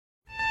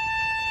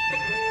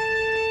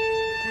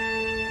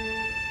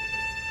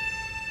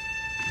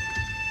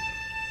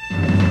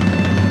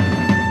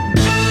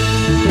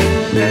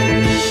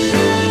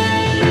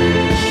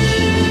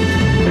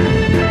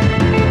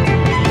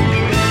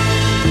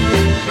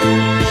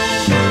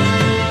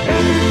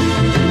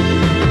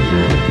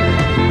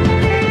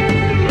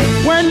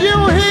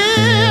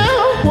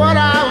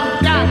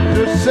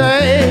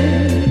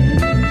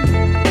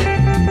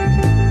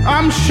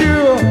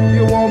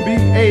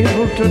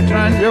to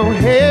turn your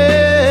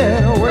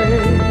head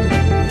away.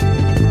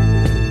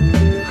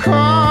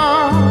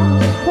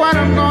 'Cause what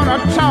I'm gonna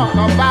talk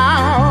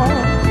about,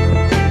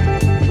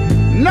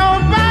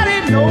 nobody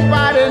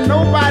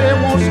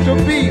wants to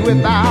be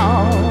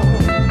without.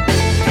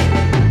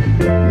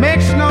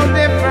 Makes no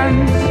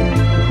difference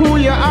who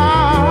you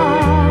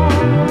are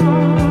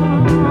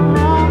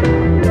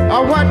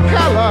or what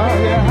color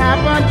you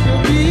happen to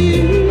be.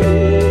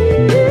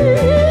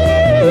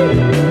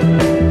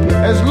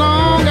 As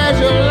long as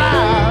you're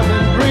alive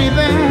and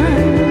breathing,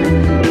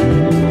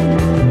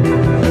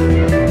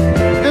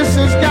 this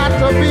has got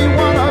to be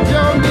one of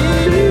your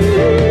needs.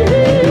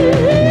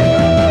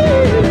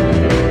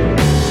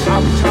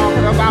 I'm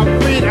talking about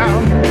freedom.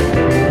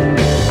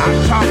 I'm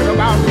talking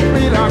about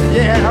freedom,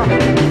 yeah.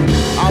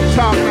 I'm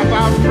talking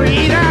about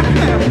freedom.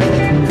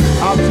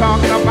 I'm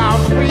talking about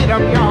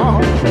freedom, y'all.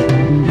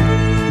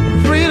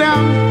 Freedom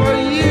for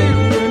you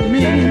and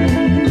me.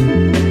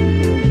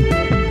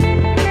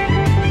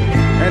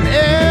 And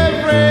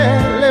every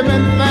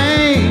living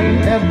thing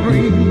that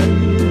breathes.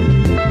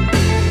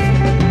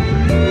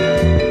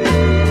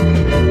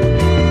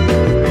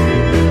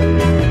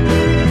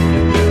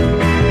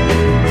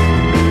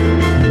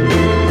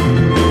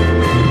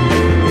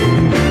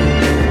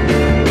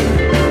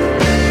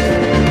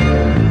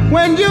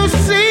 When you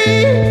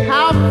see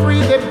how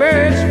free the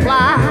birds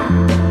fly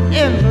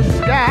in the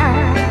sky,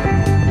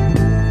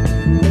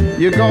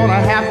 you're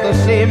gonna have to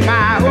say,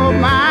 my, oh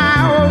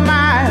my, oh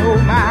my, oh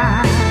my.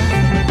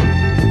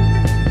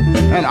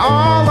 And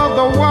all of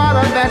the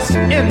water that's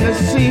in the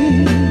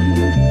sea,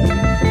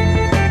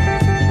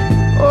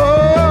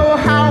 oh,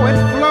 how it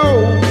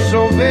flows so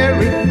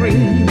very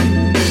free.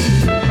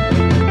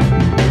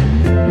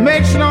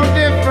 Makes no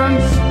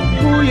difference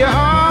who you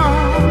are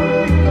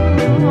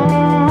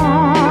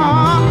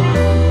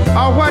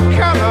or what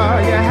color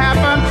you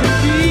happen to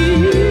be.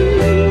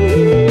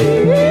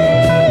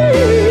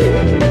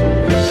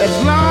 As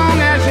long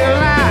as you're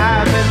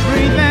alive and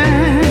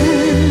breathing,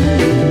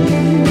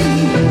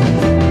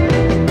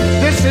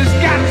 this has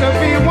got to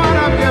be one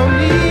of your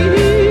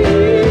needs.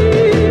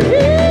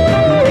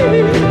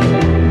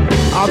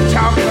 I'm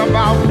talking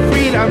about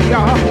freedom,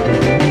 y'all.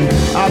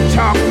 I'm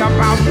talking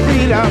about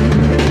freedom.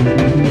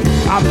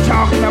 I'm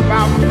talking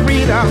about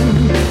freedom.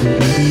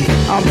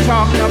 I'm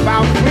talking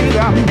about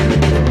freedom.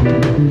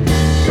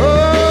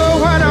 Oh,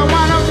 what a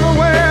wonderful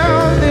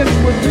world this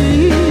would be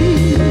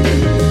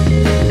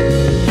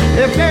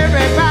if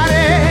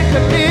everybody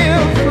could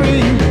live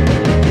free.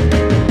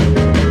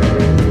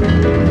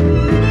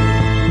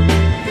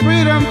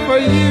 Freedom for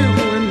you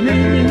and me.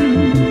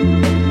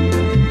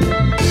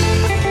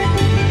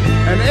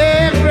 And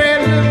every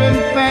living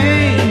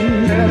thing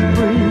that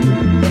breathes.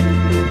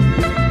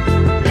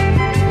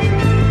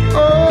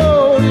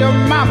 Oh, your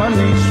mama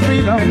needs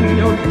freedom.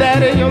 Your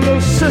daddy, your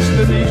little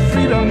sister needs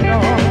freedom,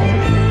 y'all.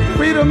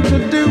 Freedom to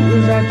do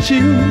as I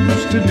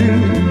choose to do.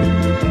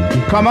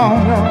 Come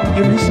on, y'all,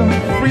 give me some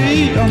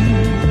freedom.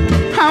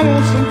 I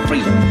want some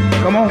freedom.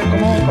 Come on,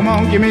 come on, come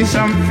on, give me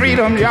some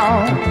freedom,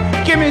 y'all.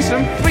 Give me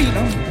some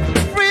freedom.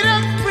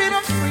 Freedom,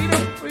 freedom,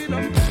 freedom,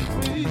 freedom,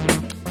 freedom.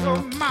 Your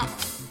mama.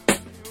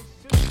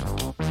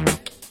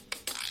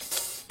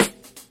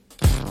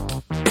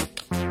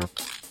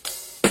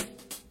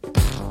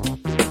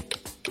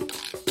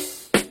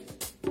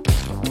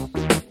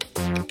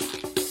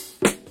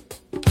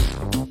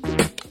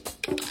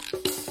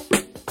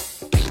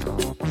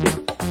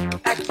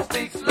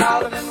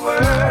 Louder than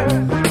words.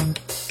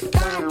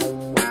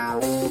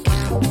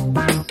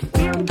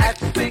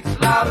 Action speaks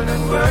louder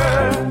than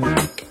words.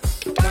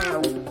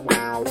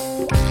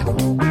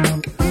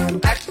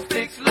 Action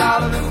speaks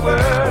louder than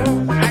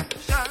words.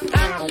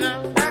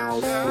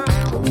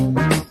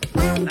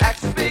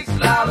 Action speaks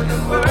louder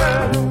than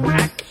words.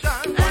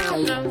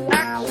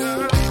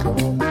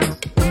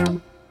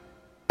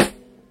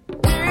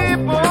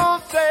 People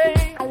say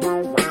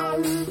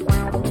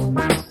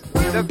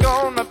there's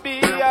gonna be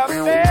a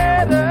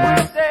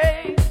better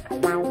day.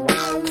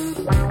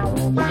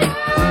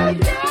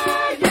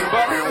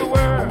 But the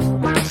world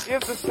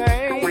is the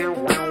same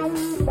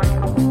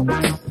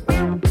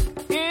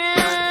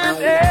in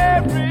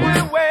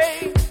every way.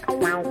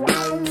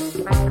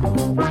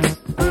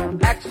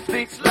 Action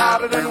speaks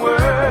louder than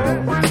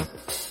words.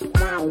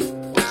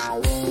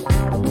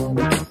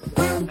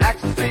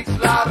 Action speaks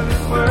louder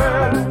than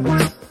words.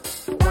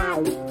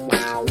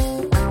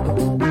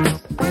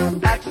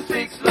 Action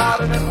speaks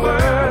louder than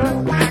words.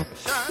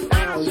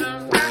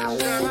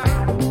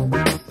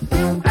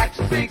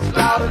 Action speaks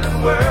louder than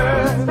words.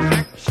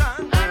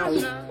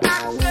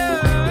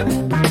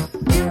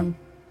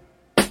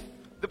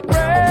 The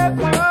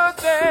president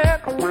says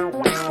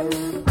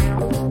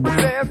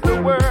the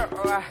world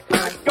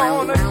is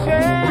gonna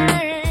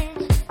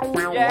change.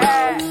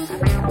 Yeah.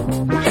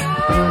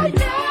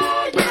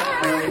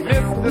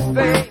 Mr.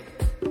 Say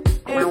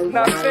is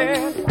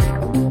nothing.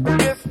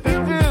 Mr.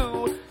 Do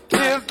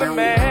is the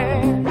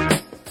man.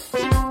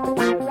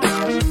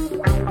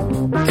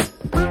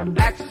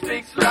 Action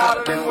speaks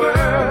louder than words.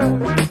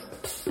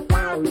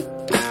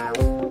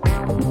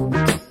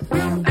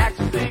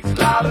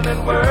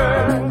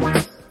 than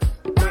words.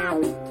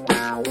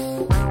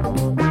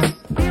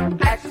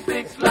 Action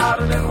speaks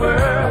louder than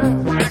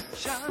words.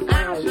 Action,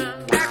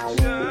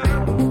 action.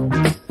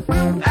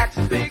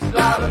 Action speaks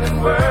louder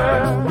than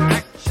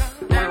words.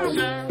 Action,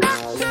 action.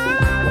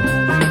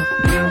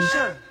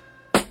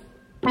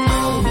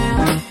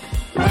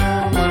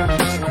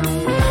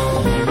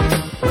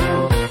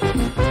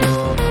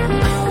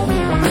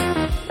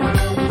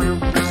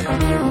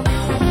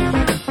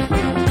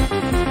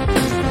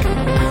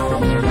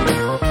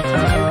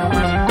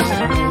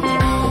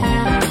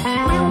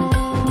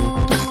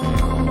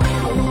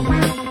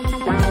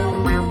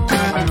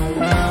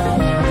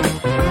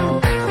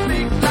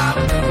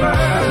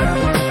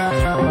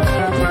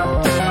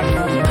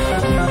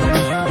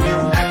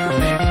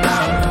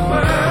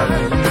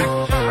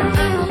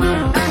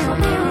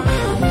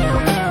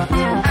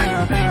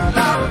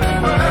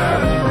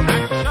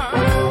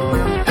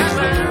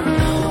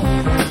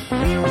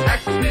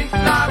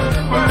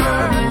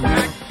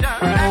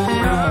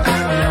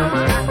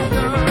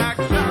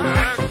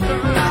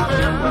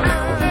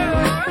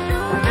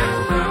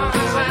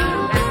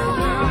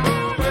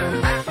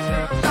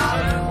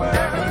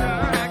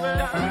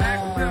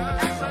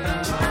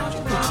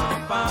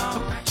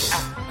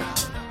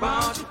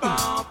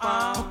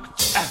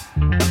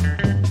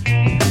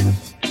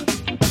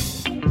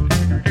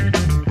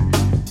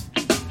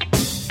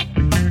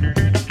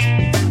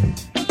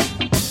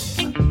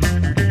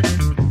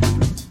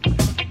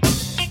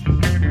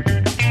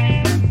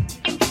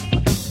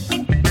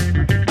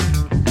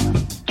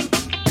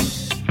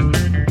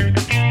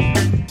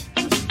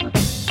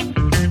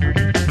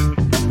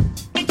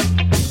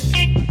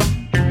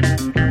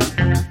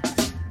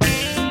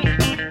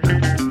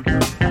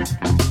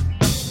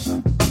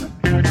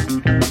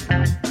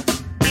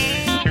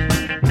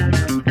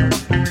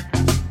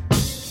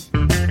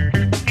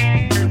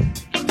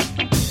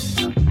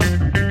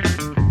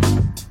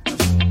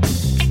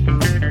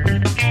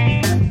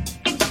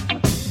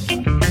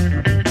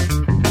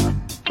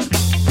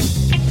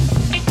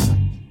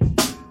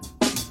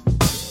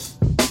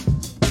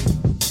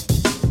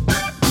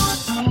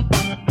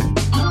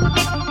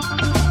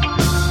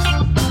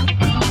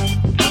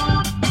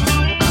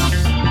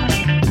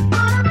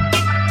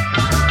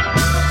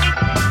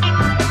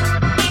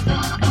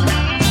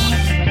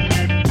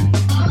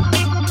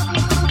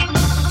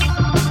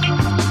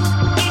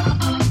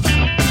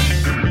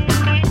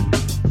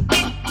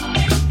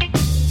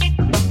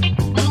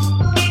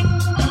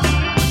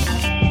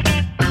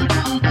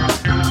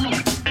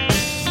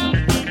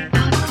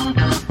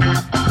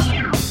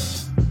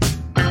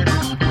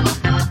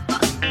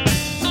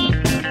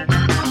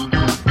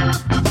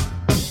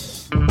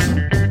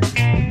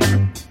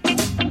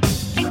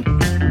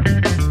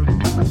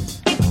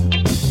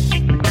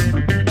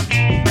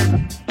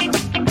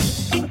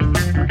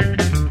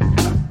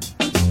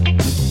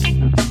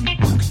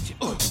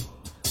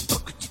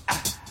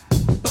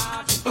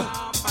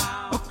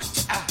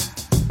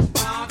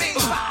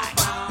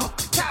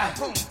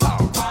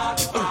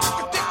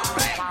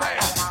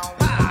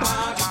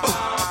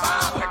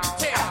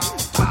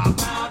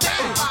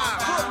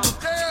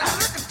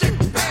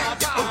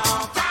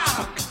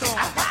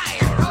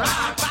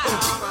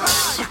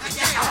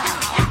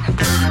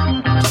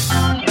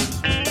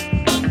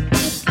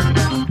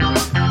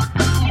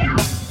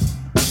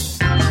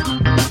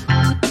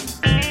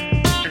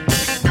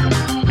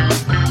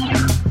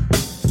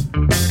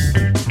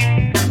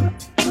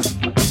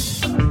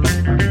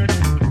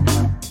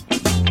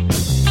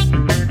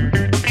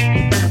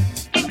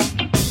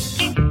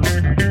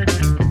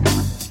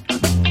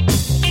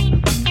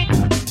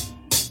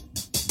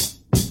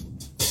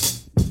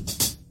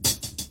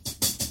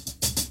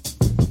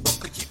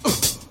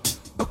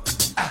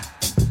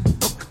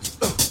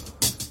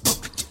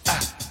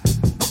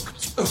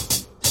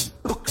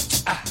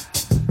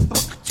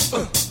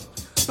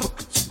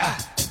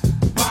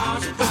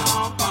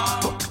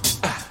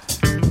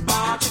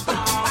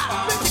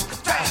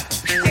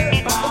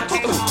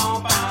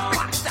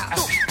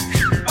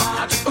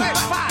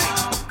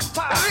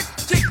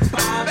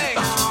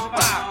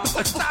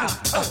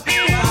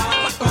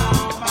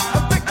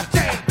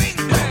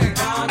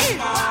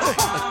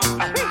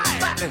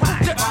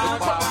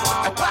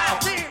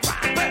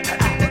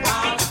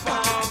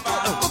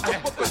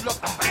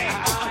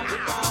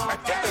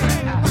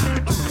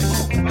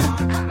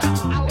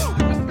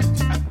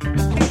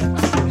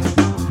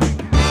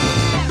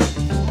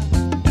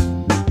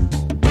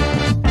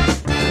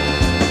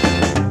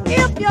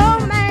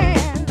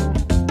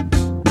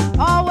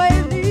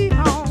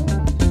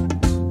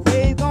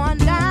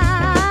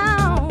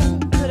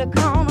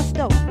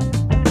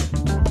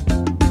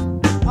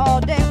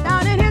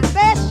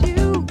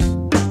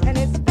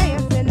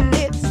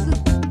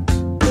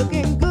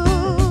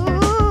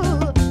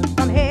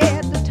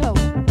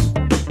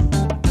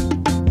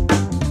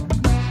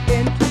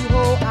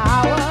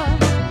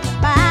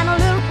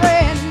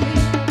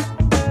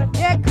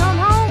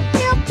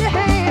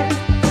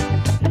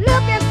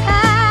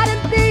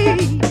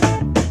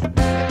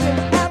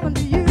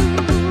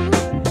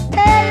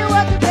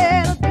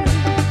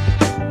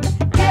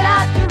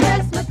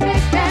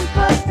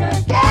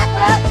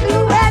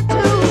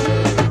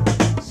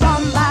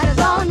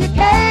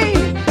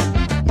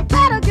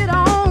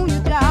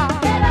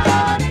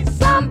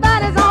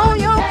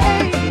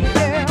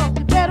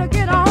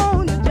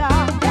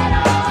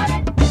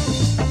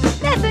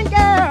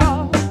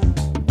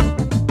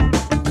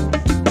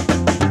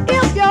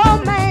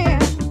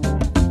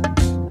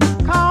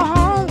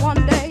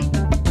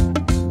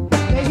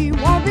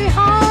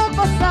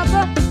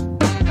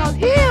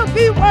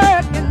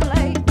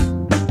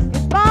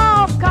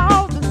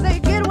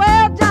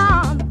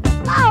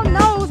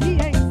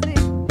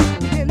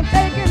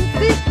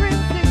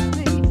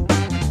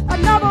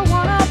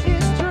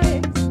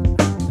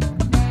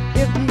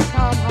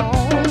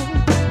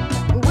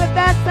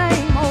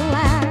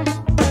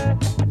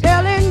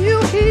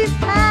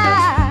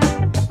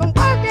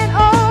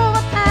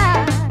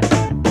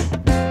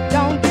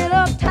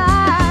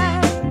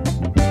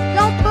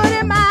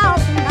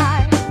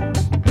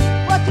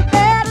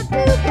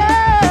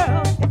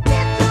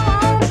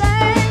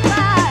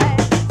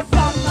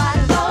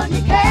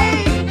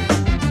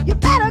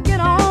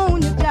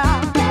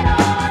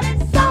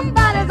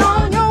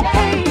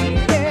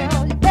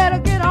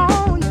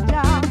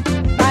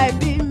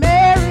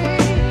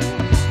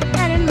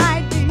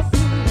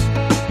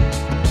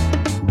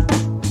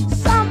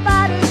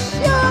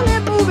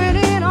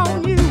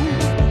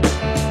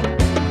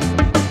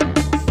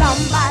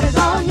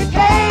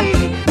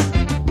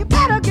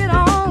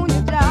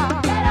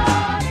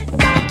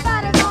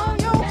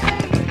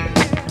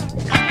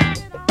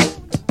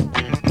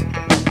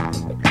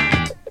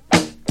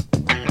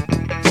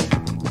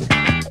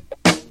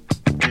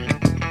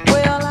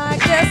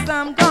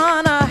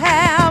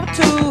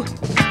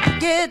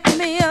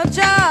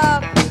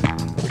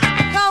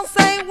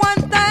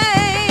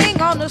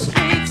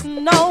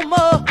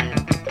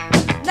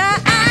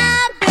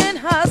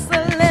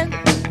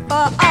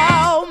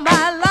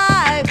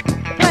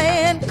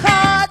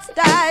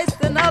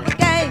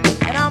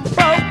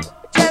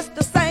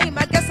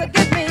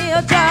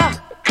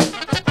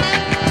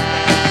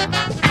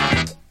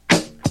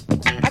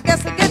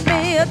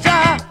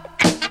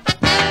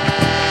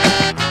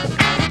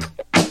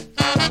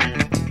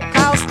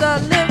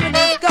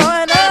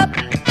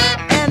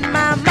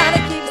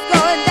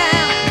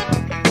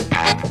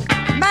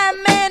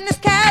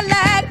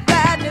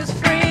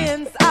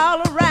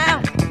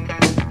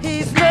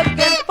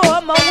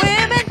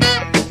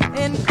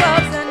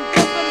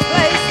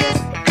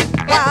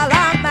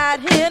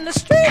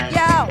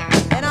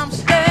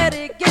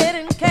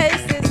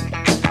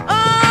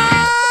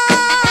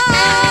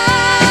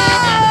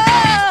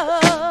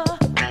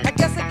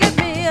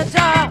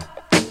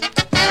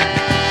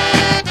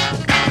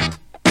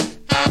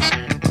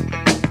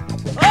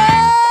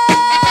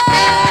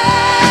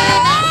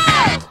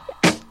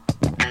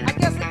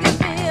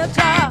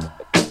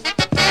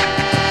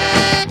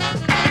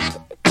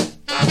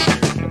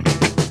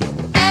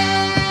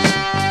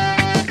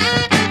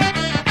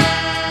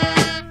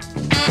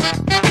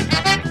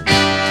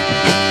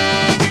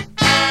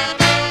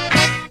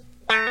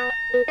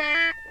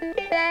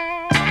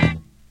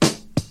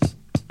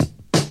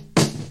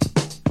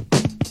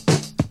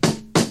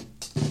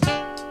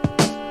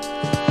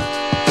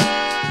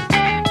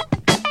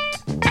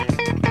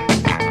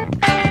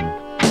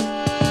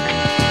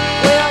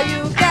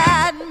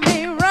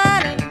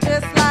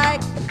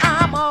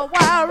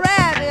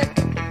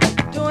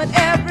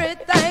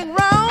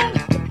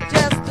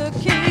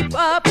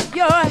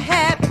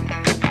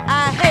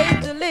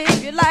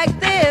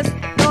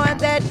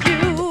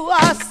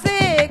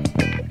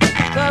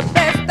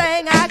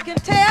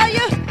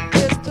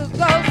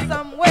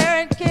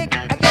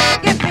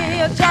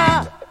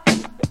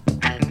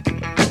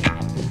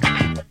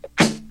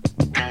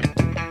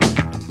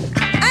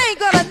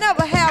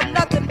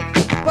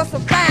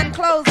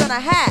 clothes and a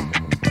hat.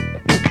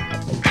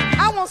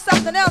 I want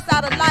something else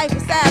out of life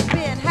besides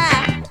being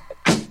high.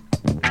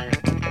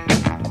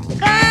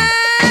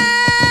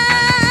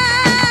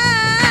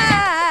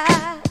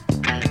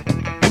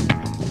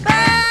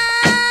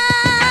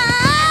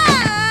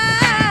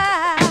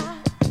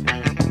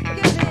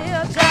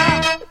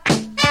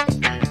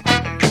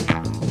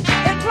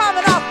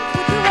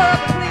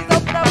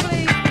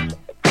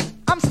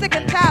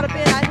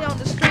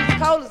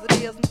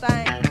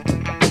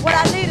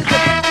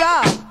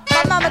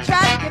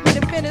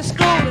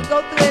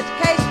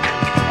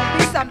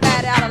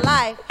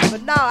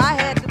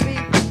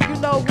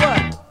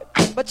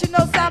 But you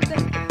know something?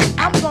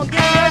 I'm gonna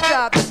get your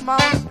job this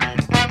morning.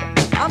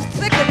 I'm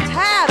sick and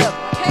tired of it.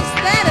 I can't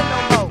stand it no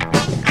more.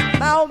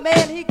 My old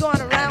man, he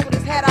going around with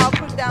his hat all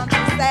crooked down to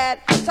the side,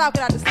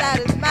 talking out the side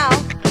of his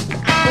mouth.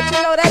 But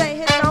you know that ain't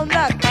hitting on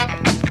nothing.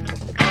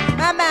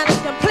 My mind is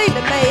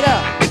completely made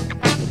up.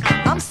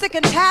 I'm sick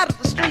and tired of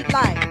the street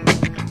life.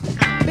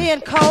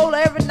 Being cold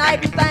every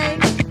night and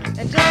things,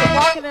 and just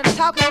walking and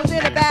talking with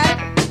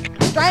anybody.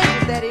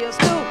 Strangers, that is,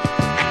 too.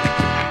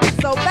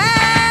 So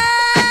bad.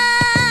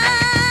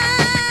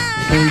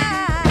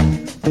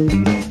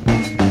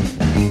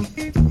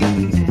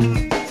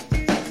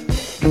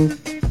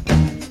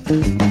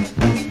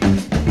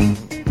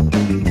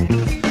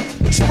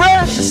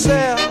 Express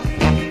yourself.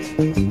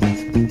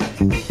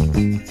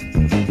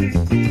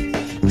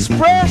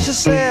 Express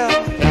yourself.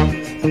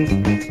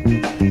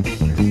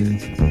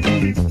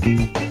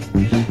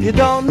 You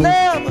don't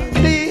never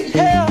need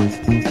help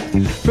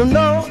from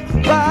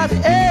nobody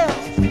else.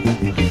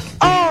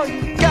 All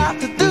you got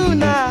to do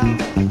now,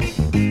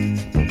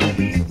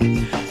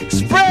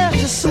 express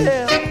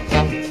yourself.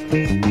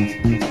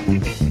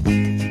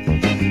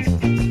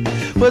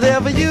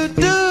 Whatever you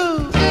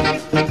do,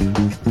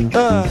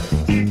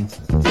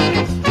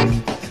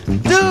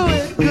 do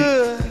it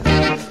good.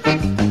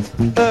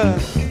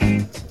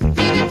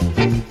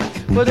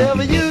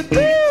 Whatever you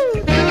do,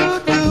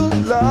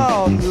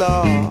 Lord,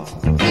 Lord.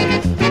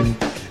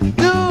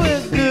 Do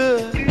it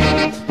good.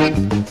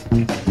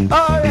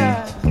 Oh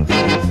yeah.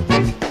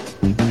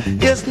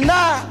 It's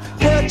not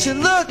what you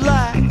look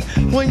like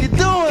when you're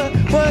doing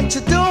what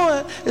you're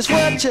doing. It's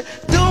what you're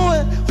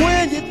doing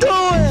when you're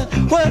doing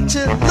what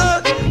you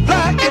look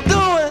like you're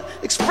doing.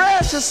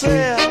 Express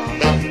yourself.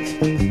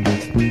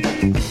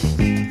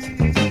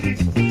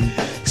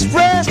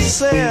 Express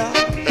yourself.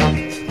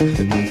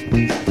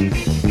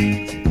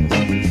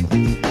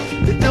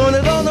 You're doing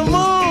it on the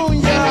moon,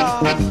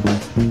 y'all.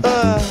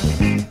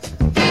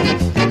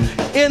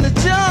 In the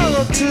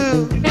jungle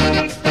too.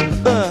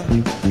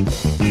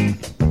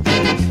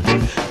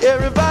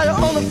 Everybody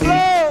on the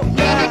floor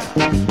now,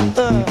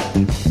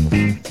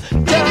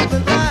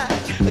 jumping like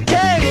a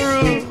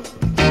kangaroo.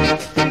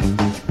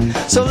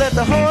 So let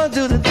the horn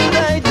do the thing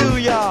they do,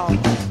 y'all.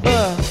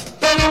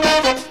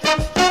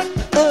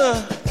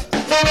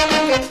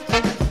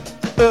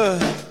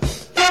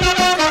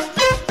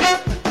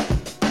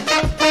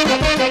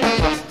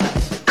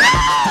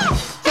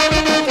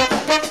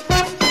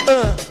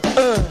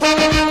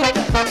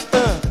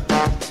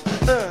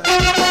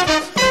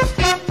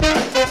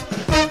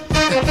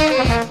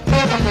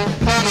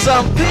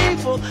 Some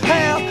people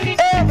have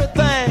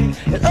everything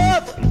and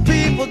other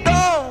people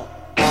don't.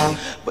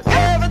 But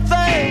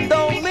everything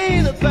don't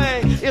mean a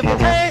thing if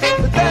it ain't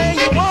the thing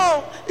you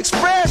want.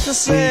 Express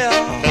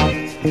yourself.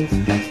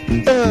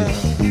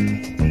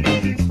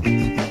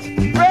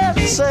 Express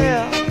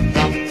yourself.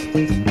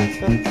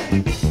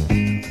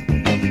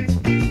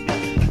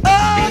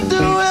 Oh,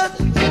 do it.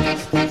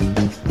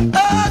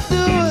 Oh,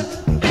 do it.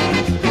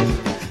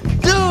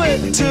 Do it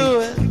to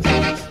it.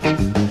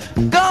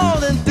 Go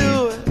on and do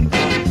it.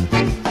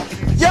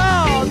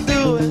 Y'all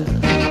do it.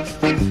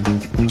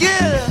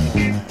 Get it.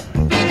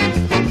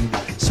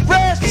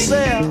 Express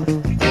yourself.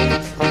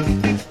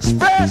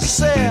 Express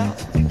yourself.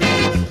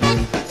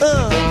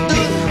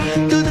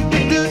 Do the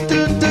do do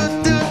do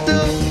do do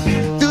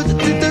do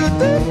do do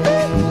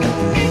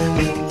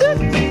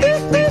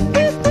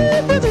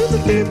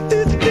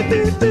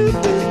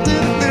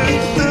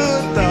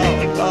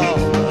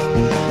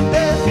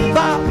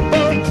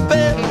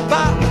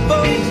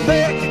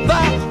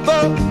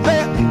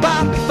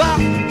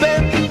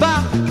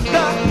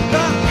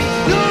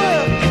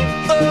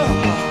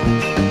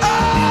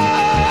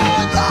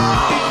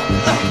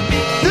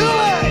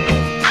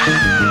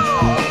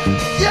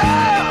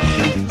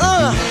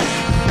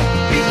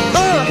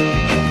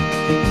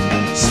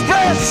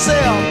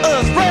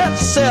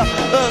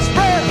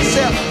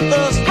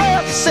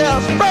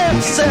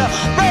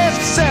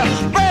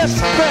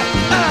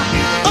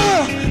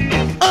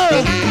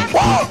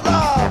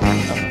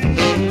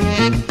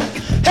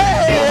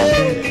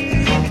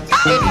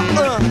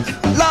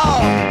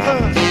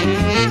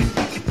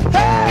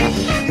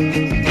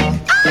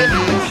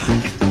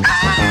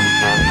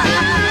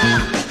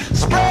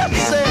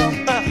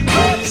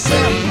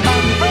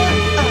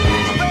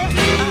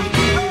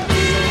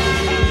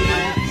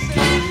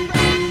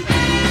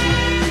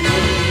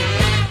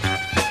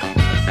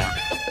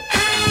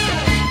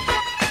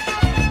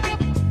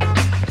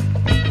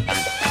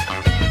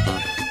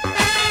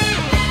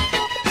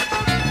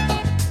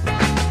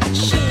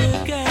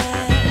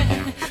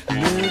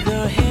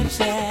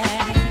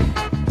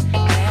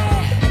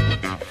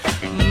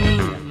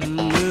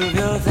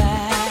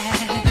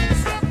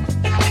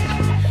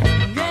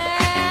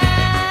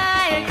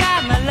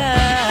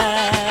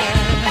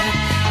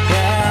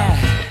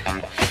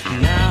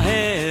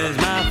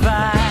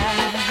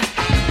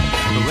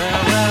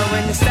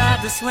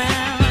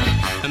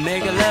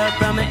make love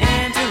from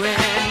end to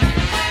end.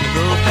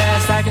 Go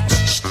fast like a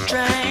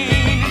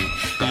train.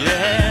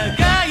 Yeah,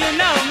 girl, you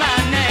know my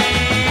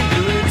name.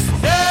 Do it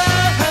slow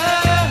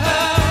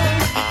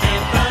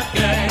and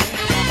funky.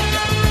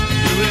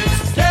 Do it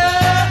slow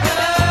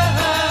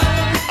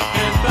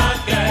and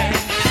funky.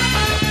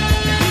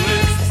 Do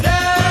it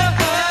slow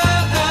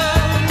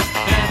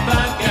and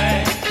funky.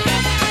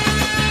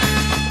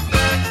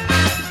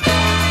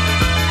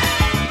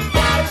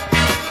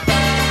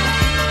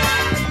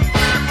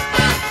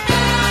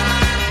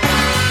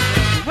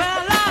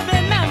 Well, I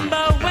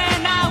remember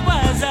when I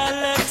was a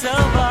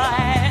little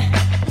boy,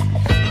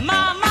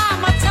 my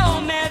mama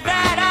told me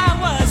that I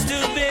was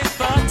too big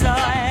for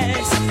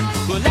toys.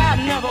 Well, I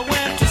never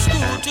went to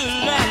school to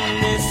learn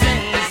these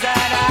things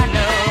that I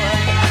know.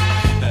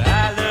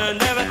 I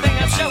learned everything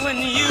I'm showing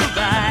you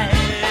by.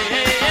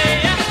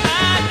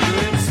 Do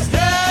it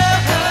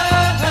slow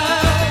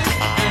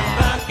and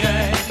funky.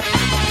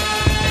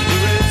 Do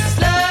it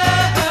slow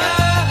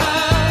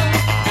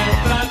and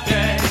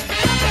funky.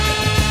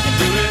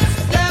 Do it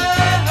slow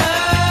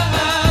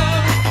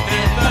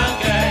and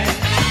funky.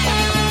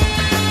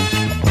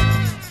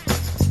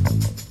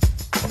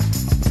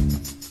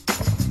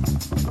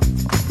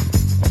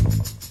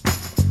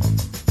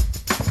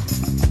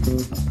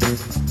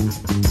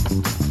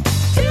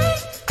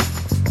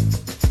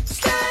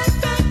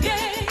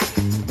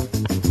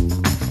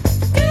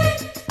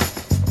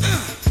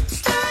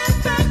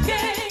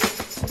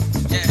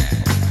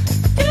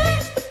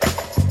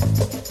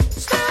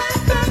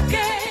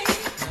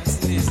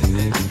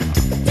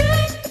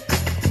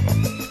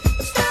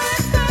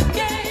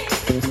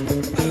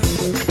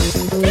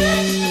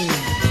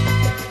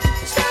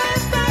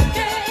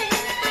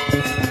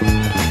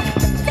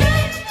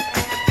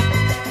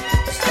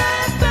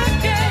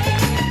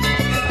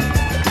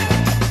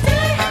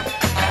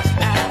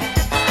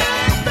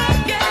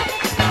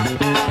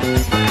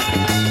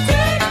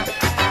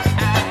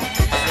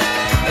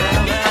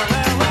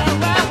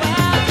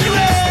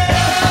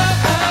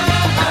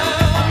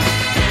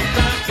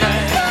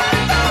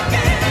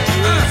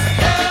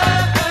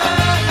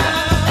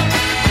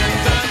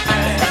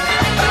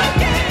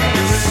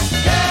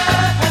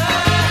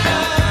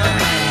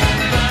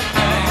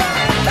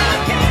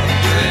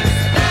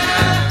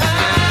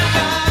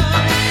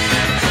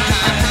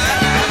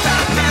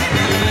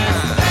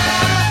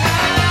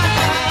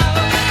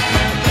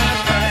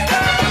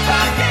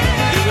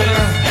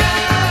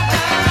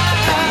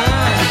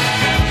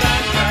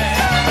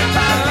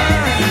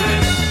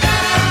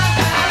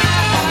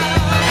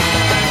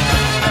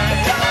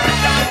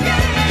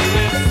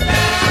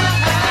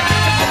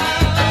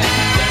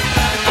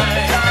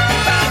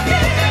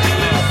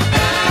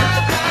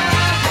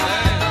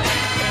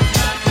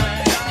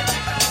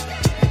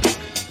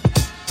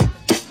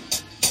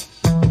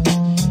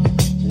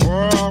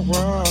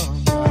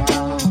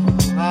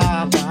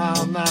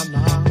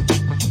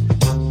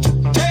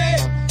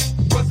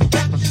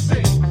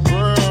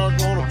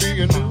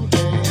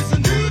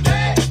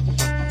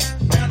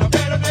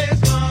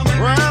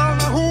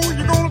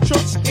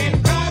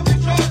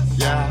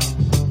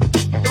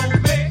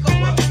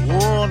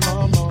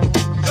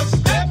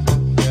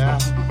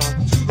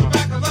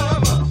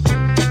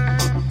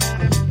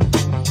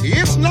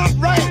 It's not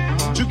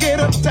right to get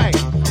uptight,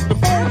 to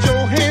fold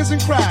your hands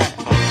and cry.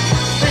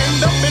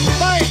 Stand up and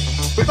fight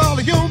with all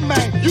of your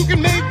might. You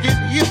can make it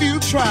if you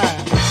try.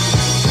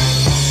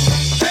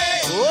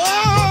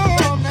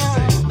 Oh,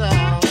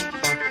 now.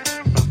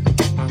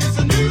 It's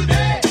a new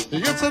day.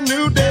 It's a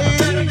new day.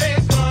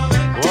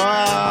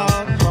 Wow,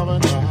 coming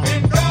down.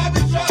 In God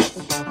we trust.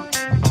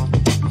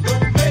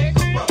 Don't make a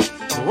fuss.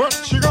 What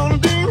you gonna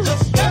do?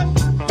 Just step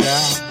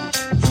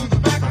to the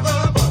back of the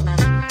bus.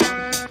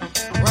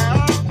 Well,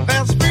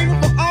 there's freedom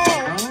for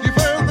all. You've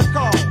heard the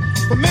call.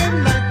 For men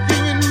like you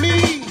and me,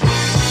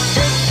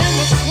 get in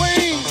the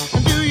swing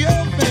and do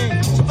your thing,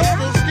 so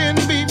others can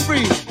be free.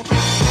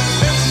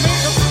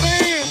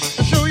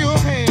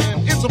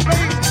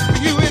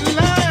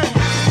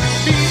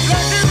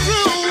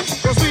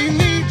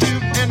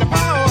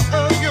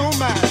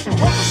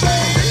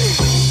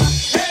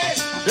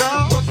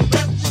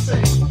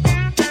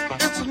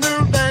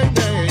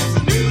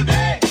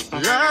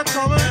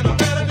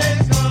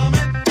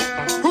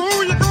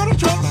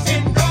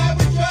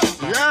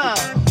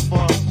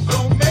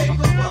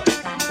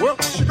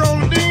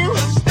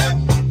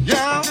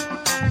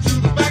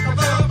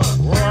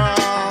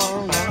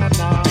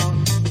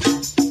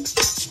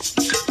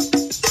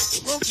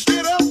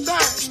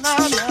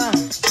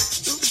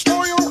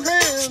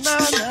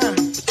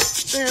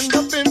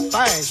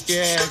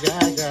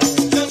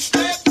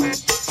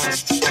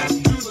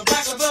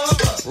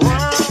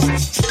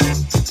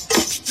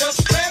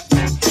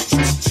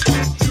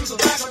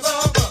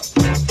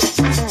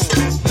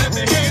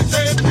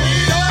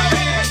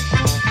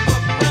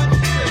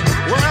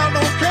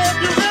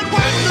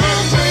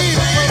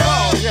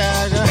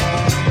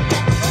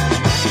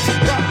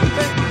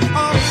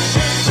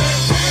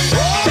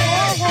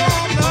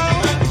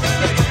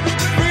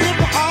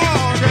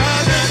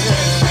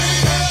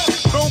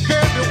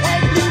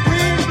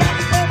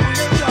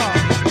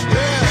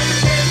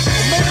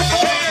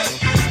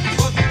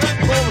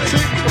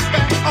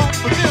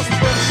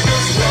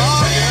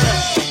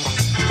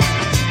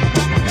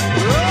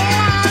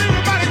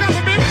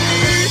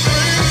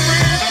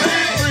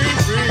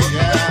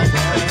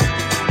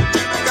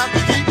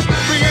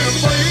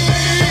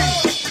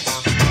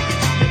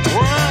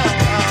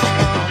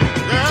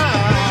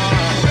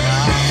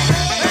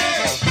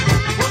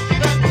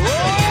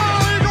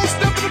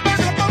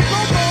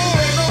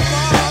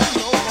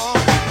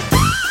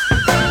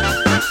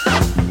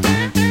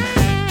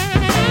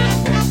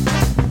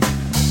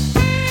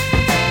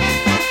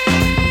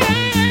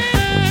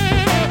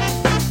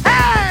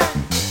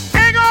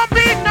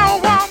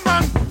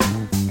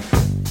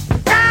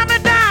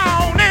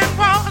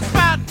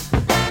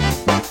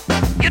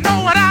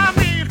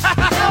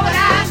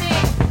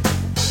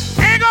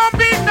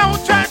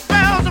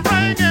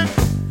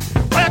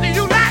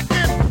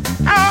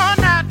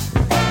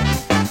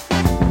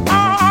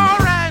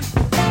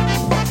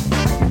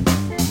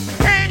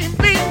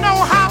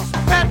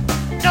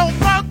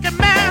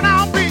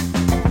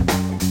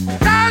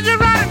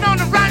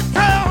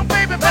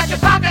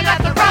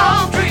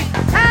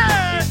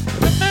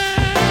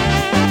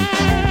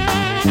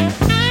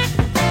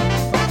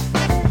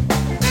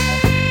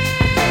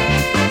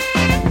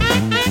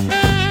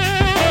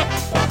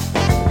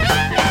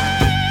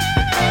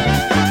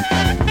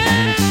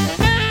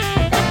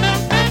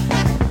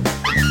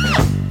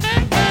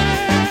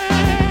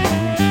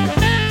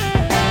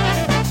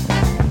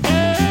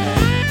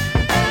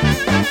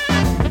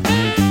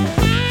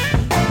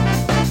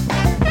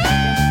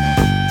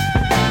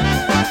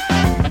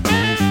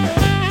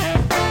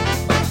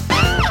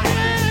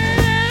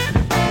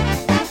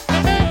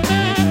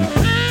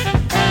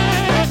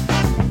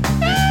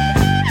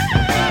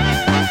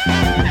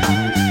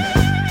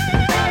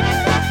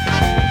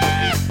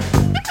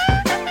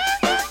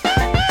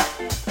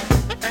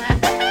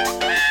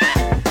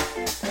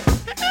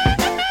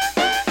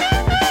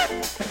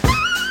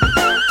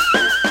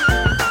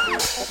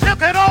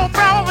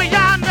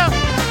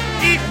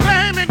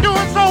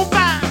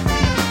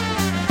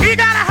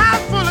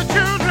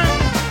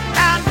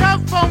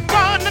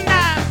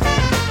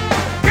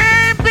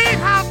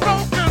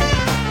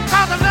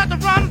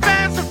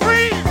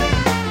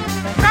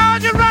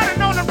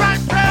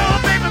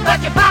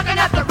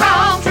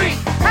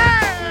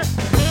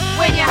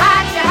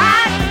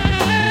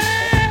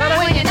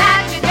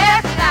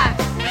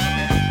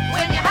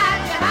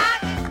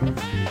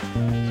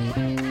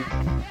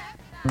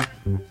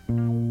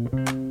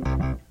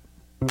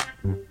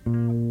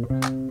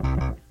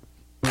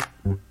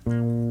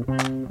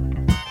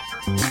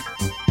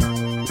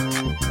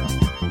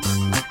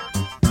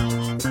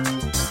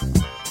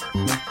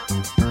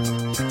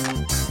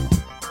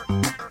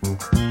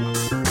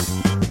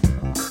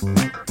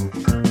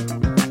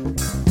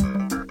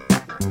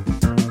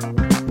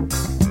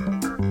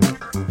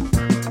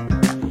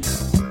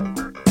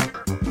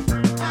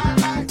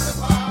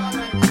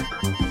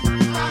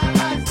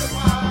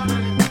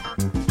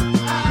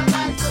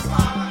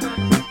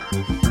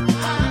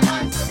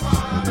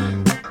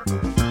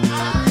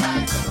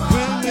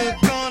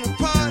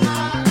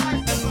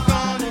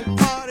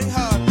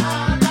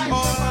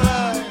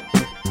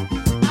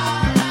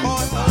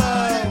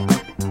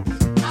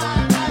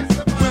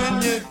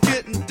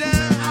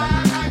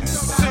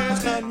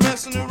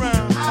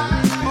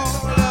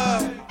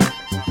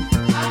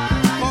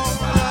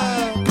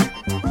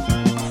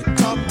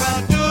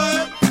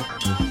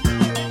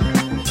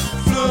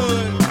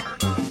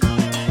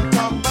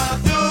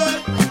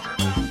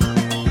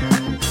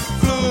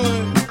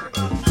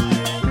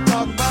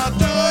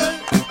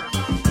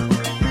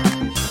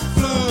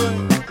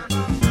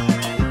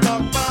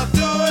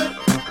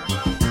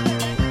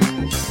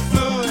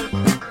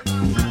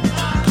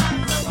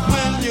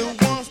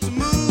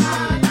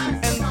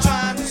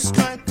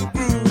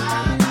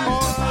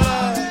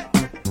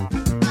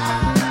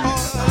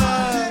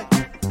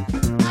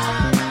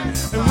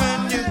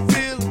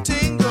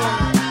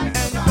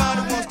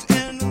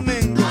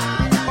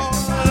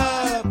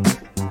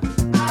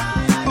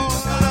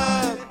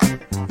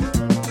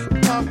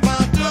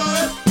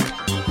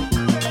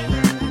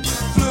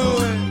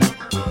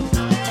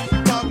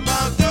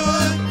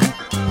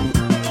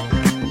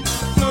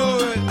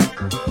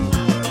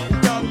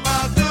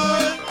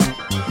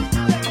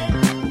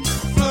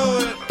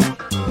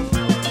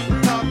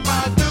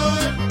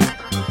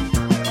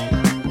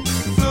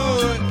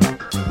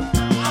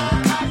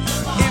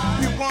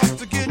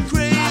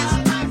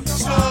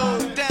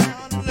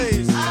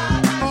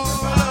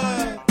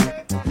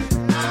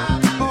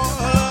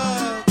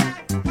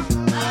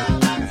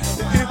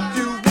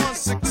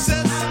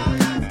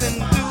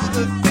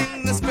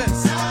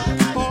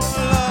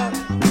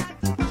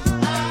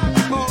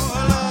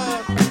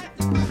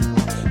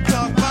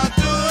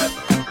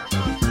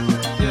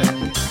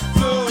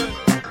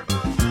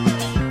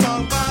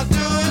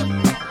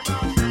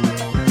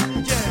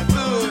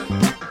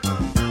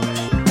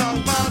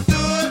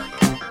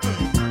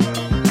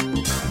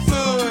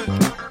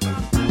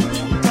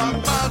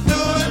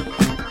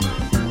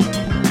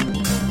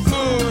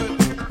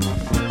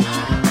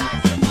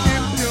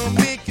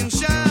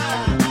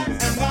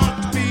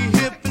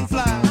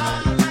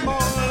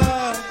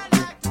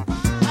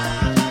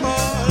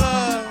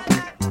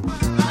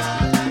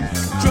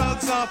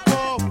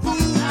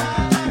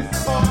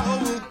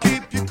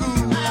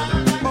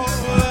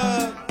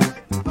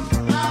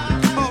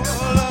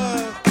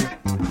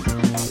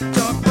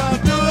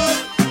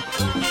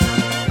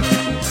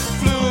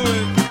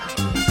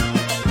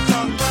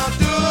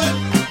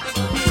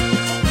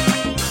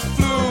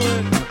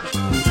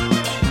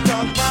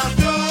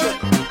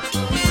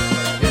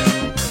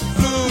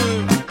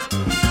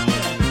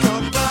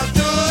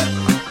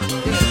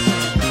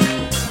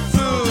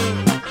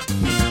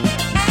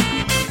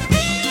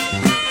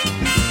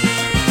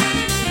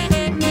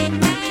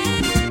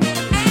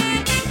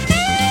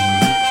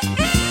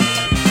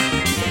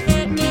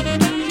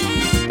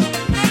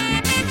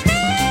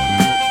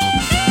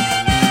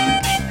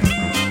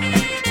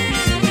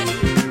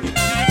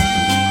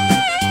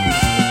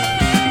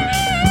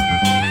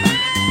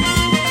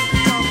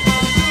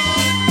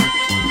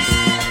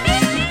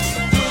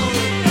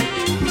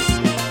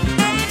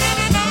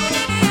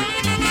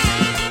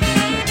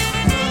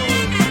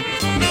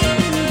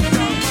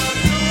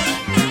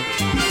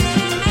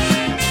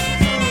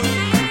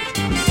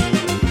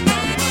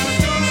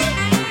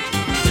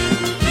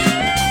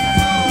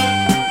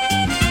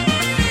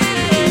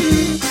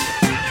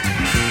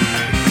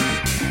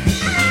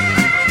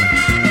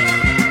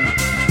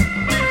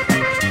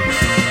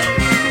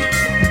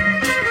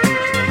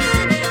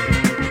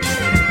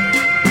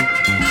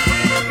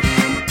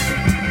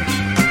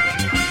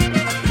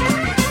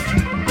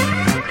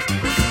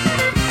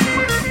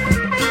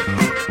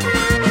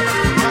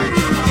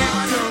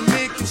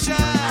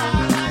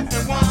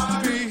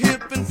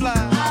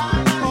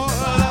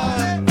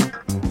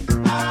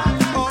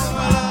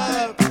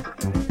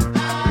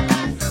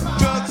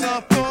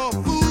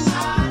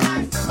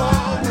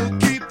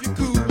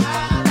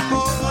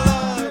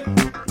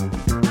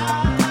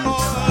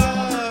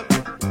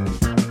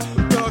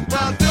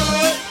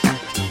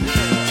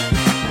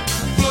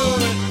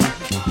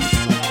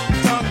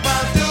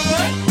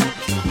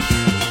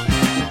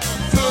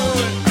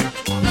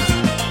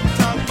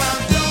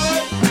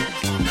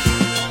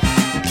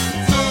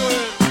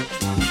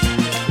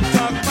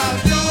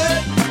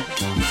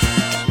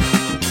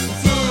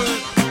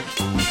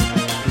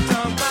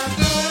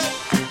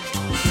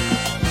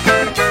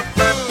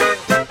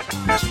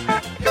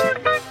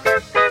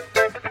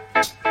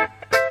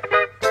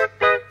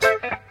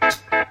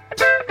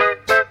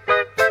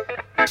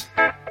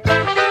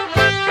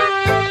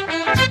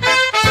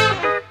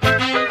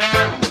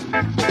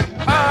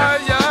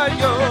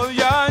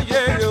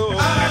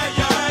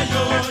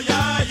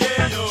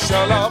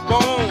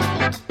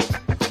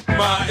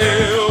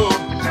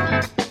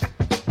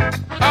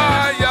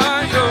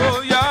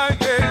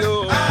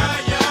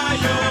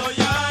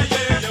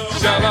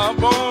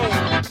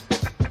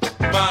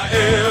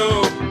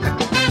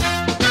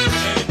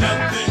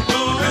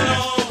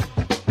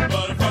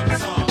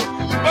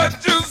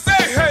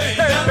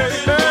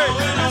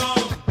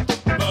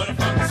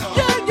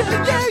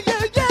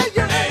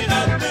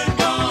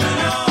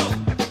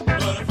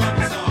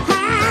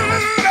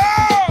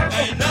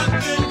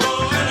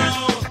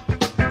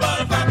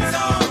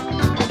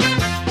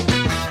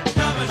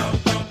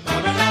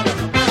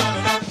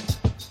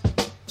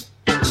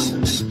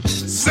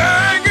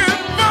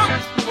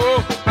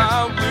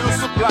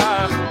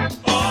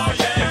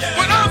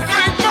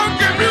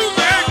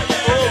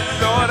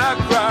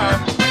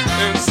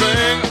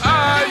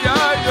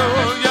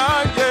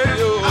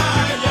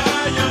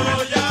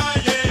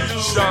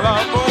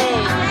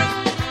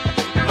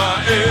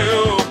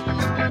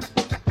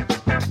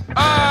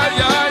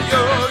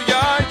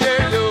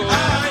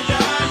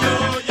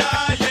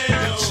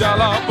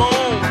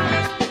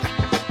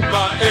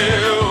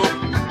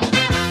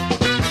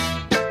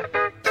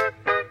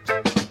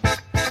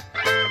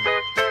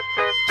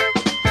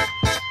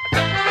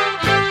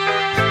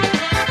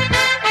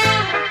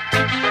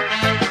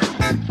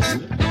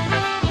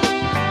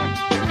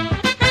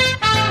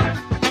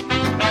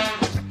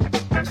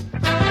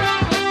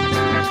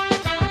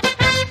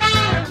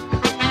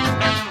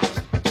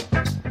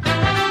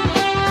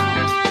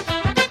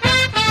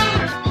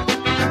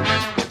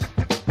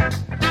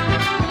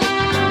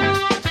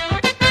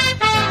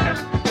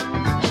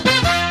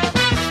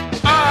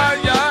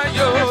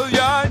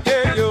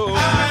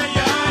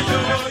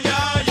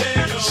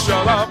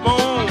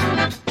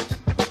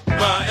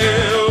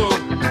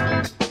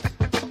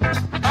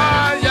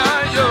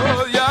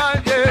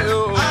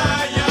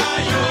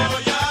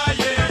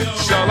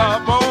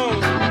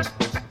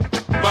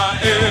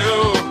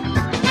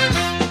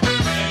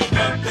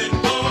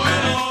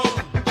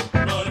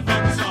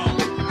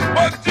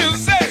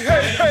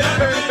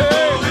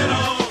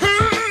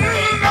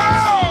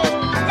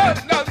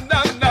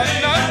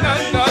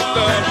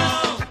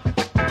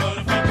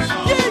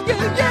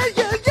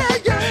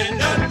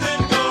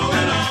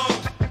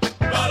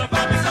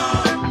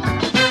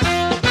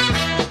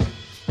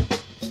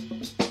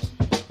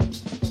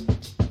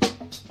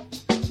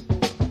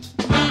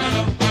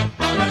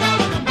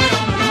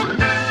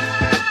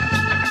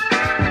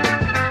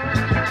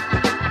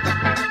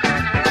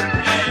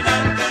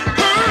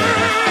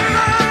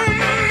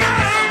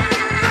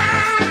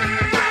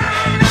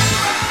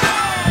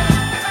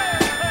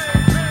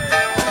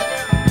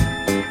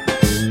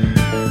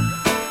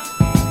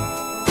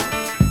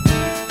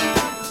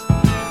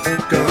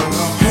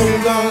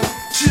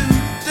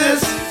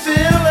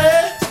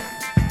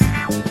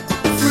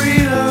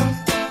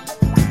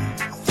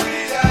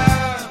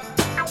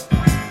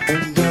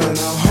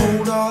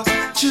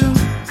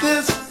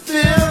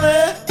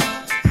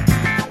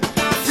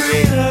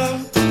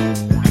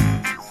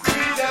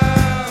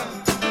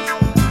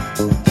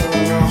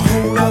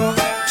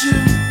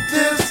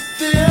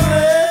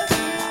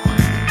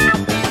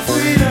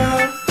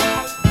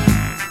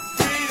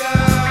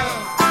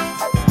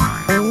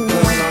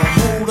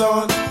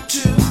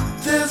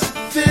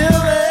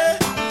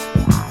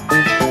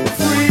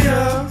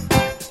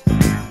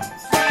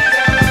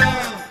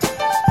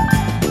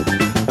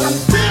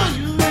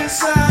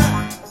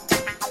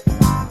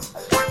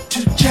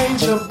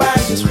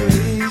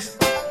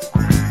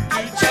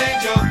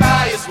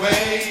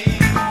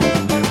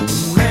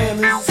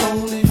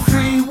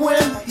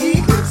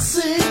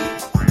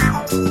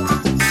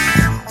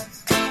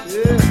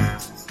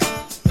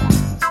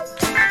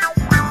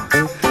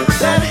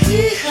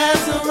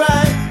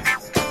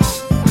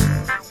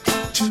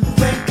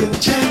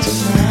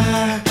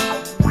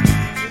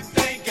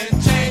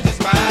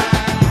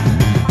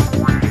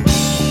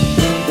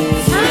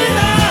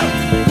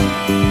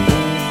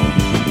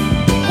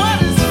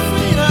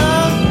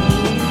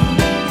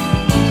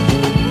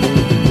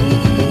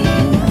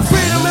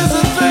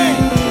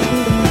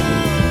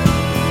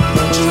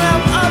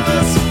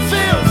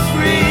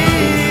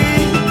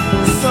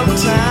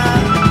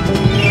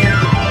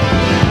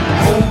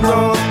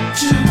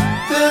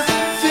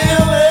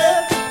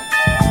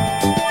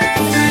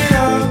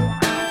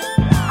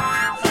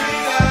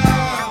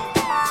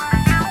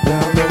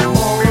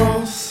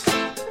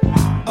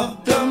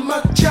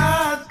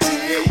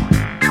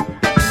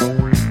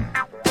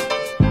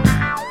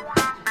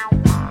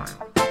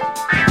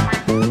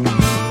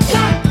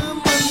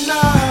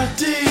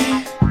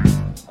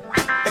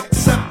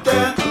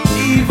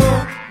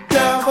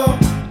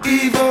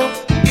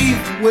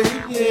 Born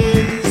to feel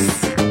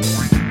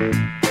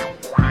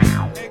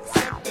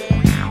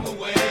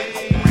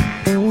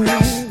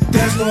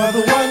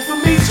the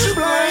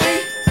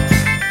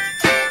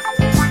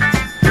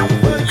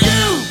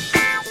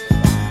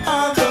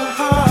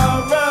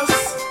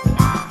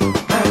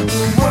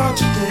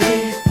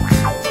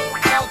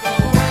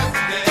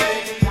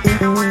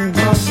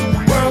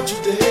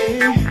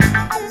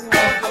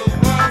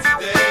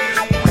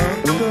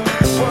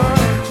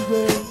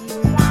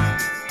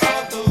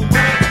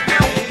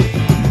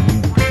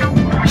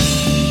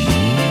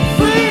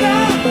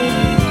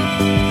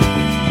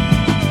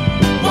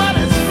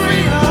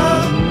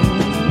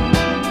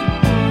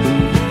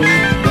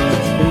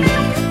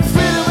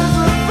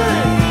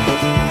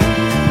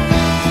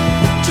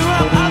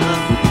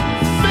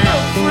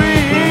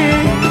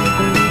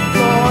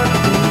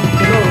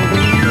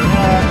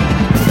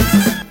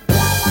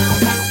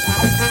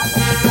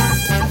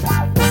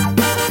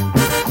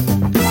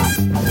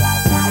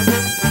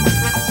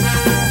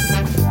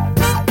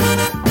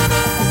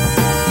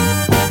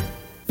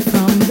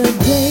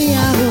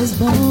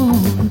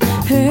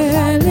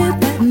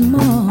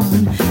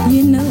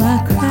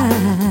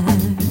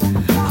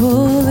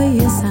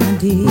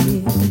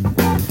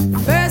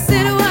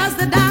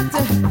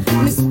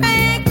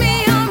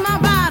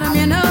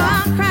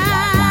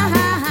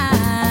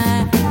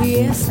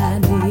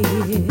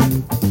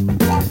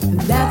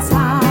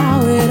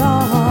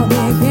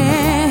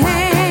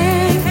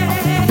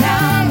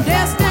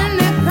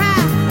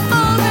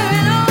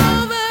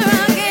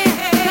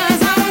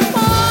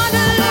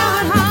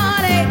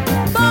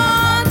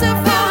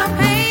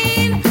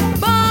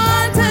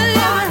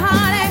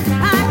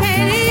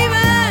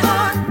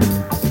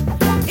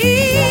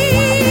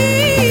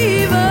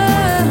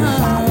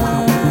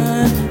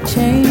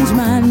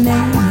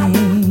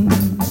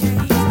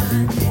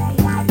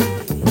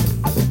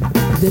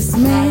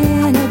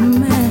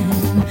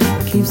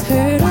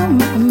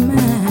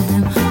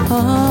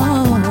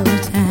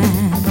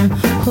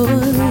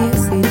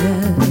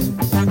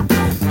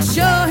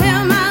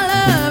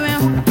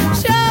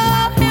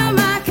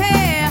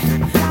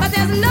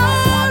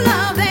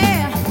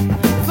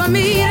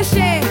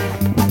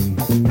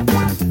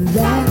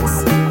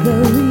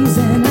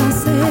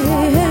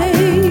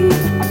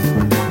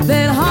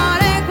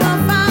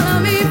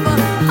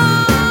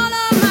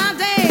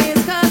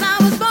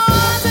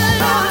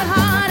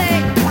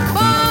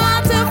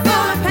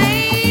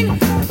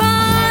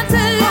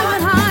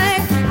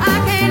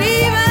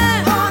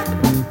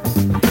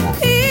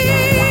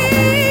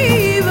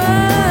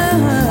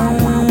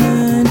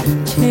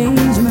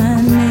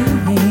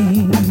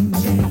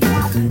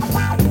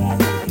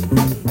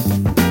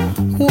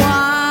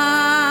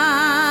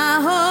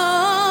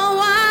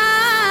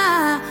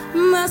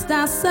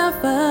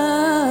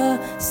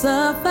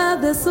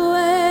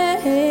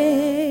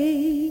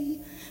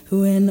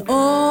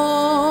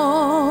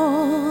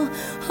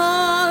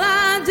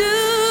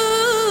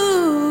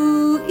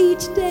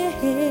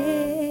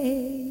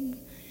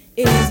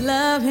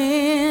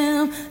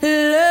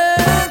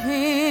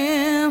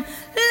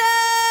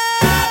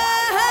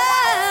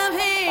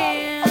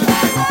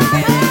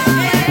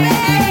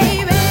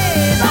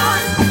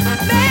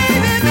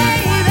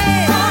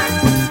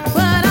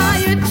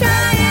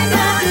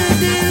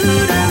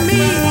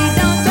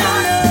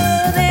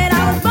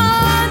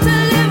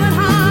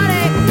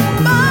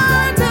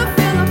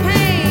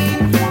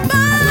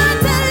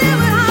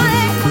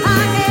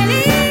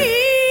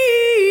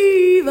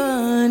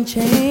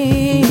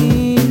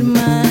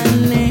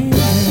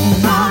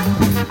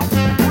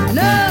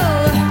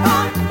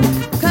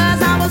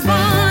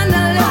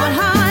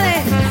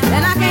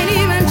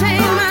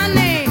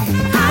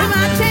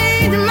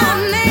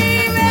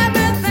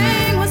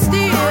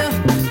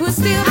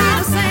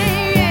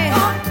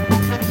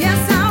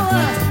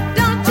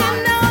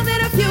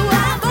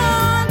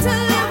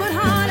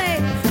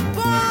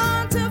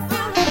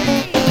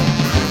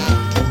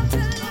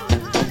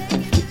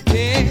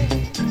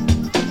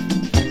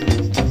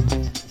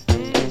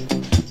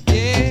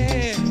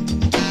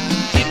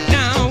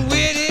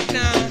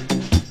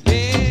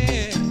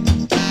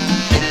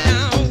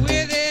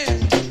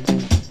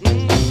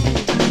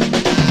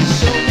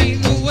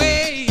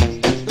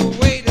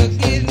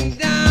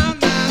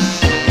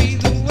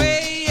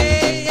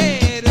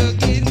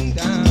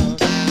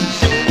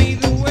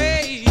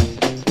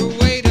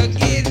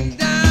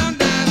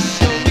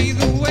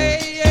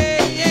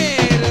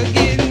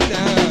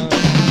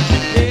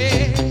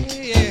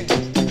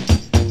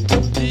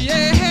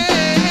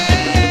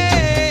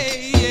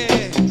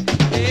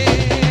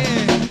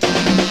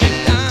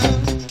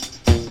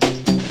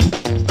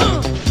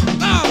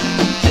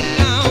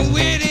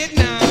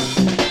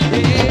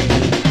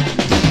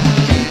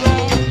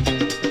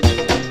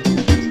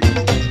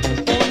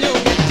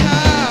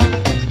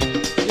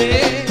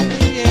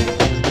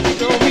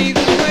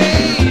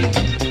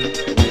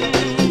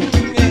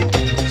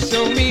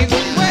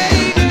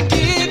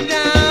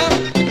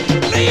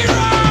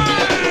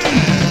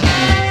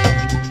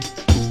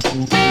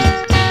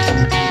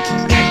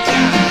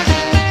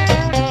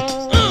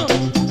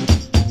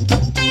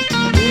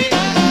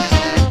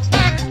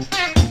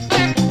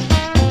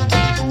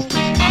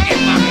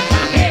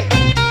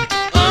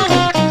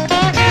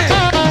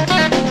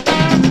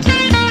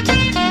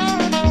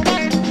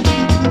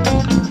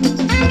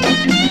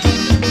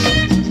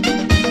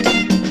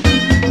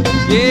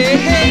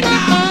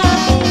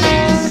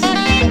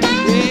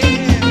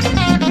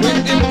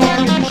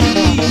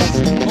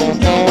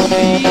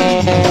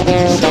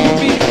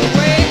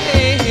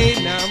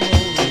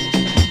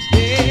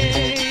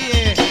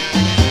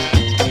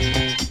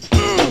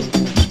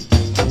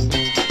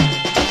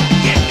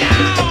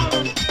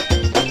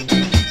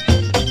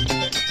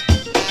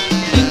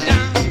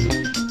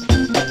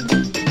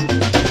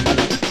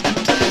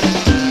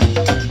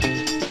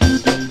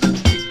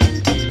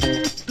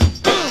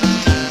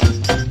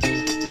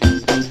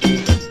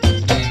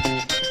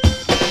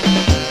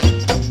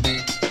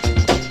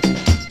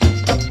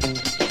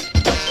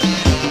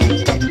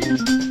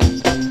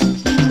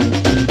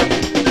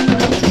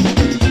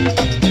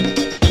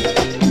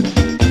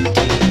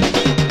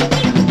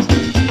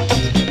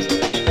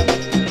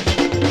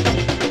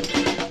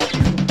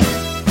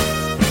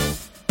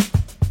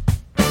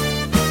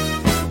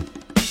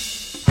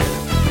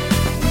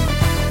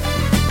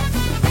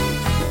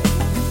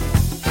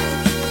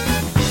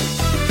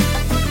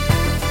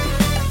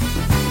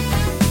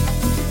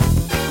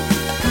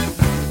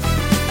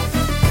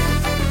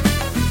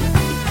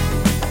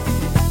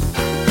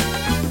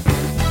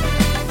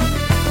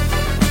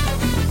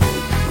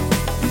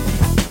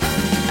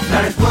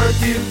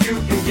if you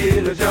can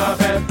get a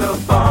job at the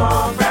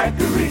funk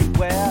factory.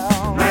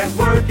 Well, nice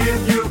work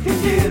if you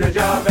can get a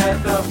job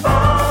at the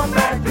funk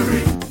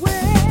factory.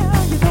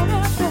 Well, you don't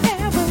have to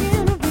have an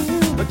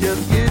interview, but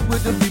just get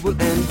with the people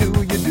and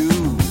do you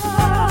do.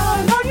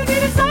 Oh, all you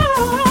need is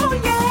soul,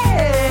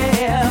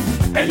 yeah.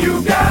 And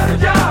you got a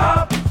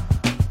job.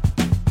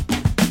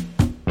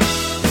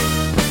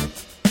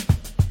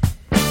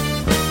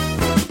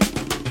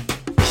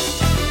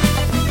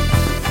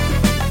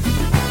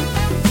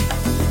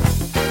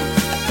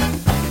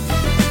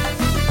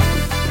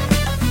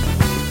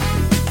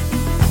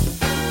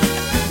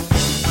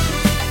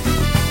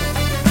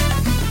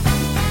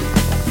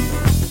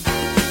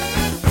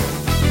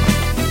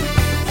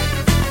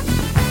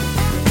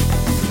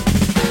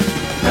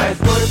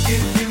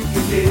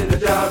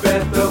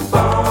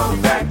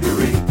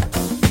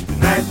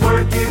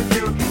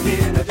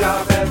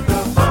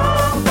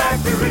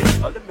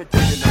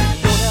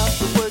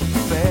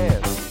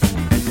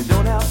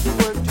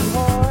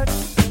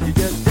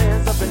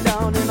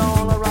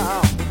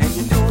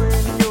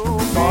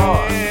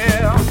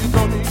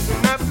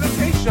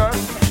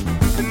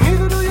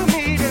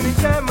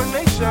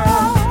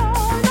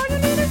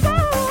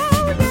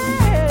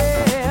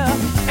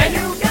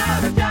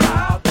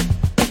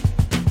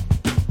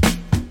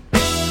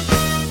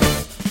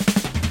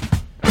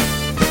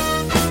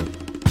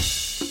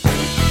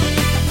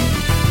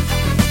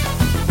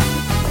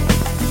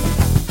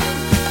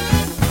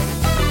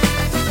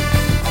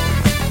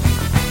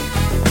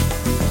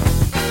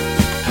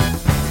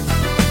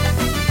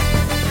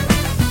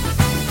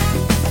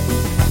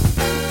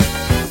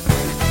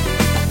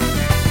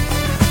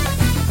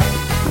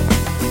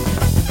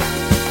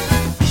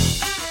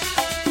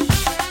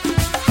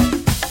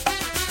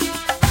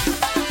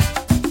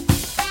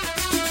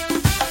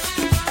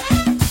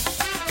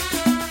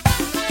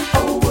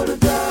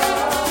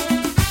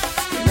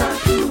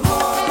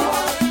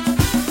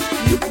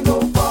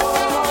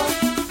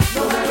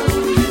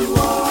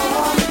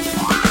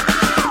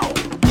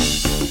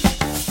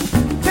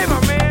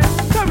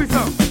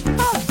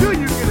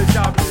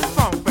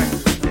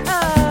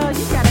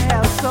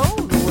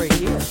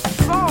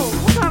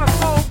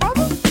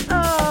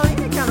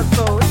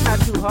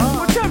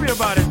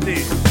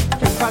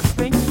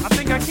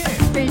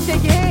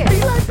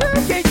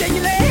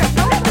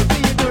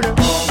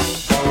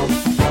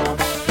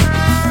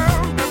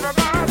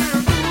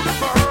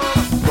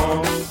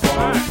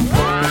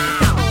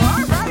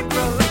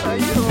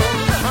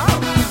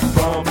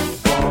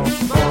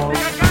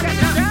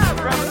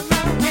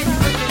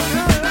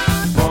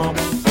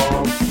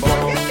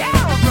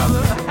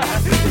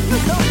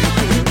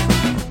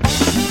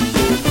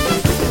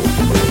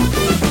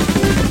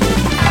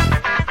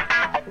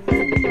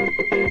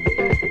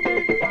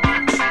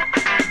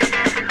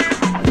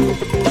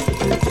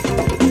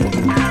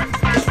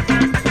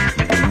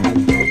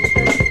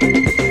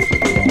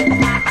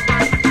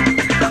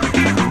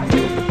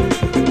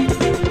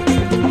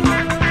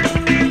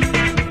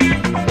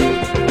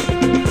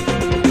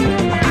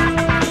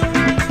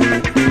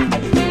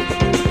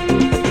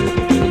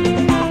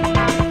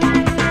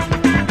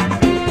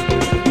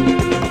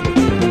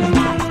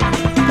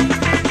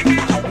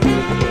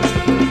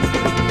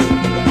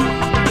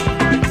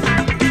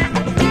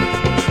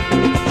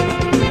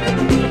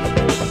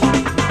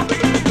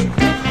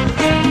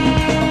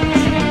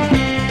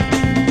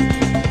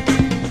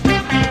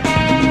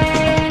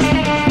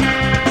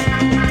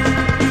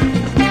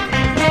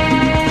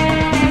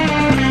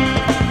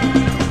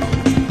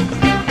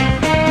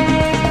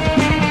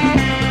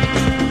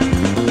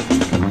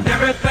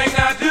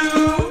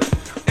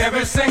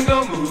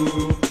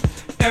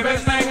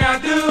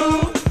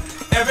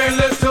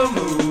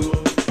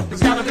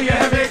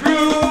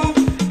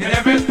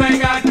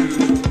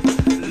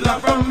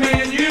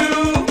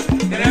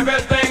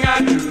 Everything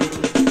I do,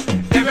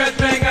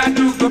 everything I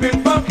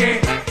do,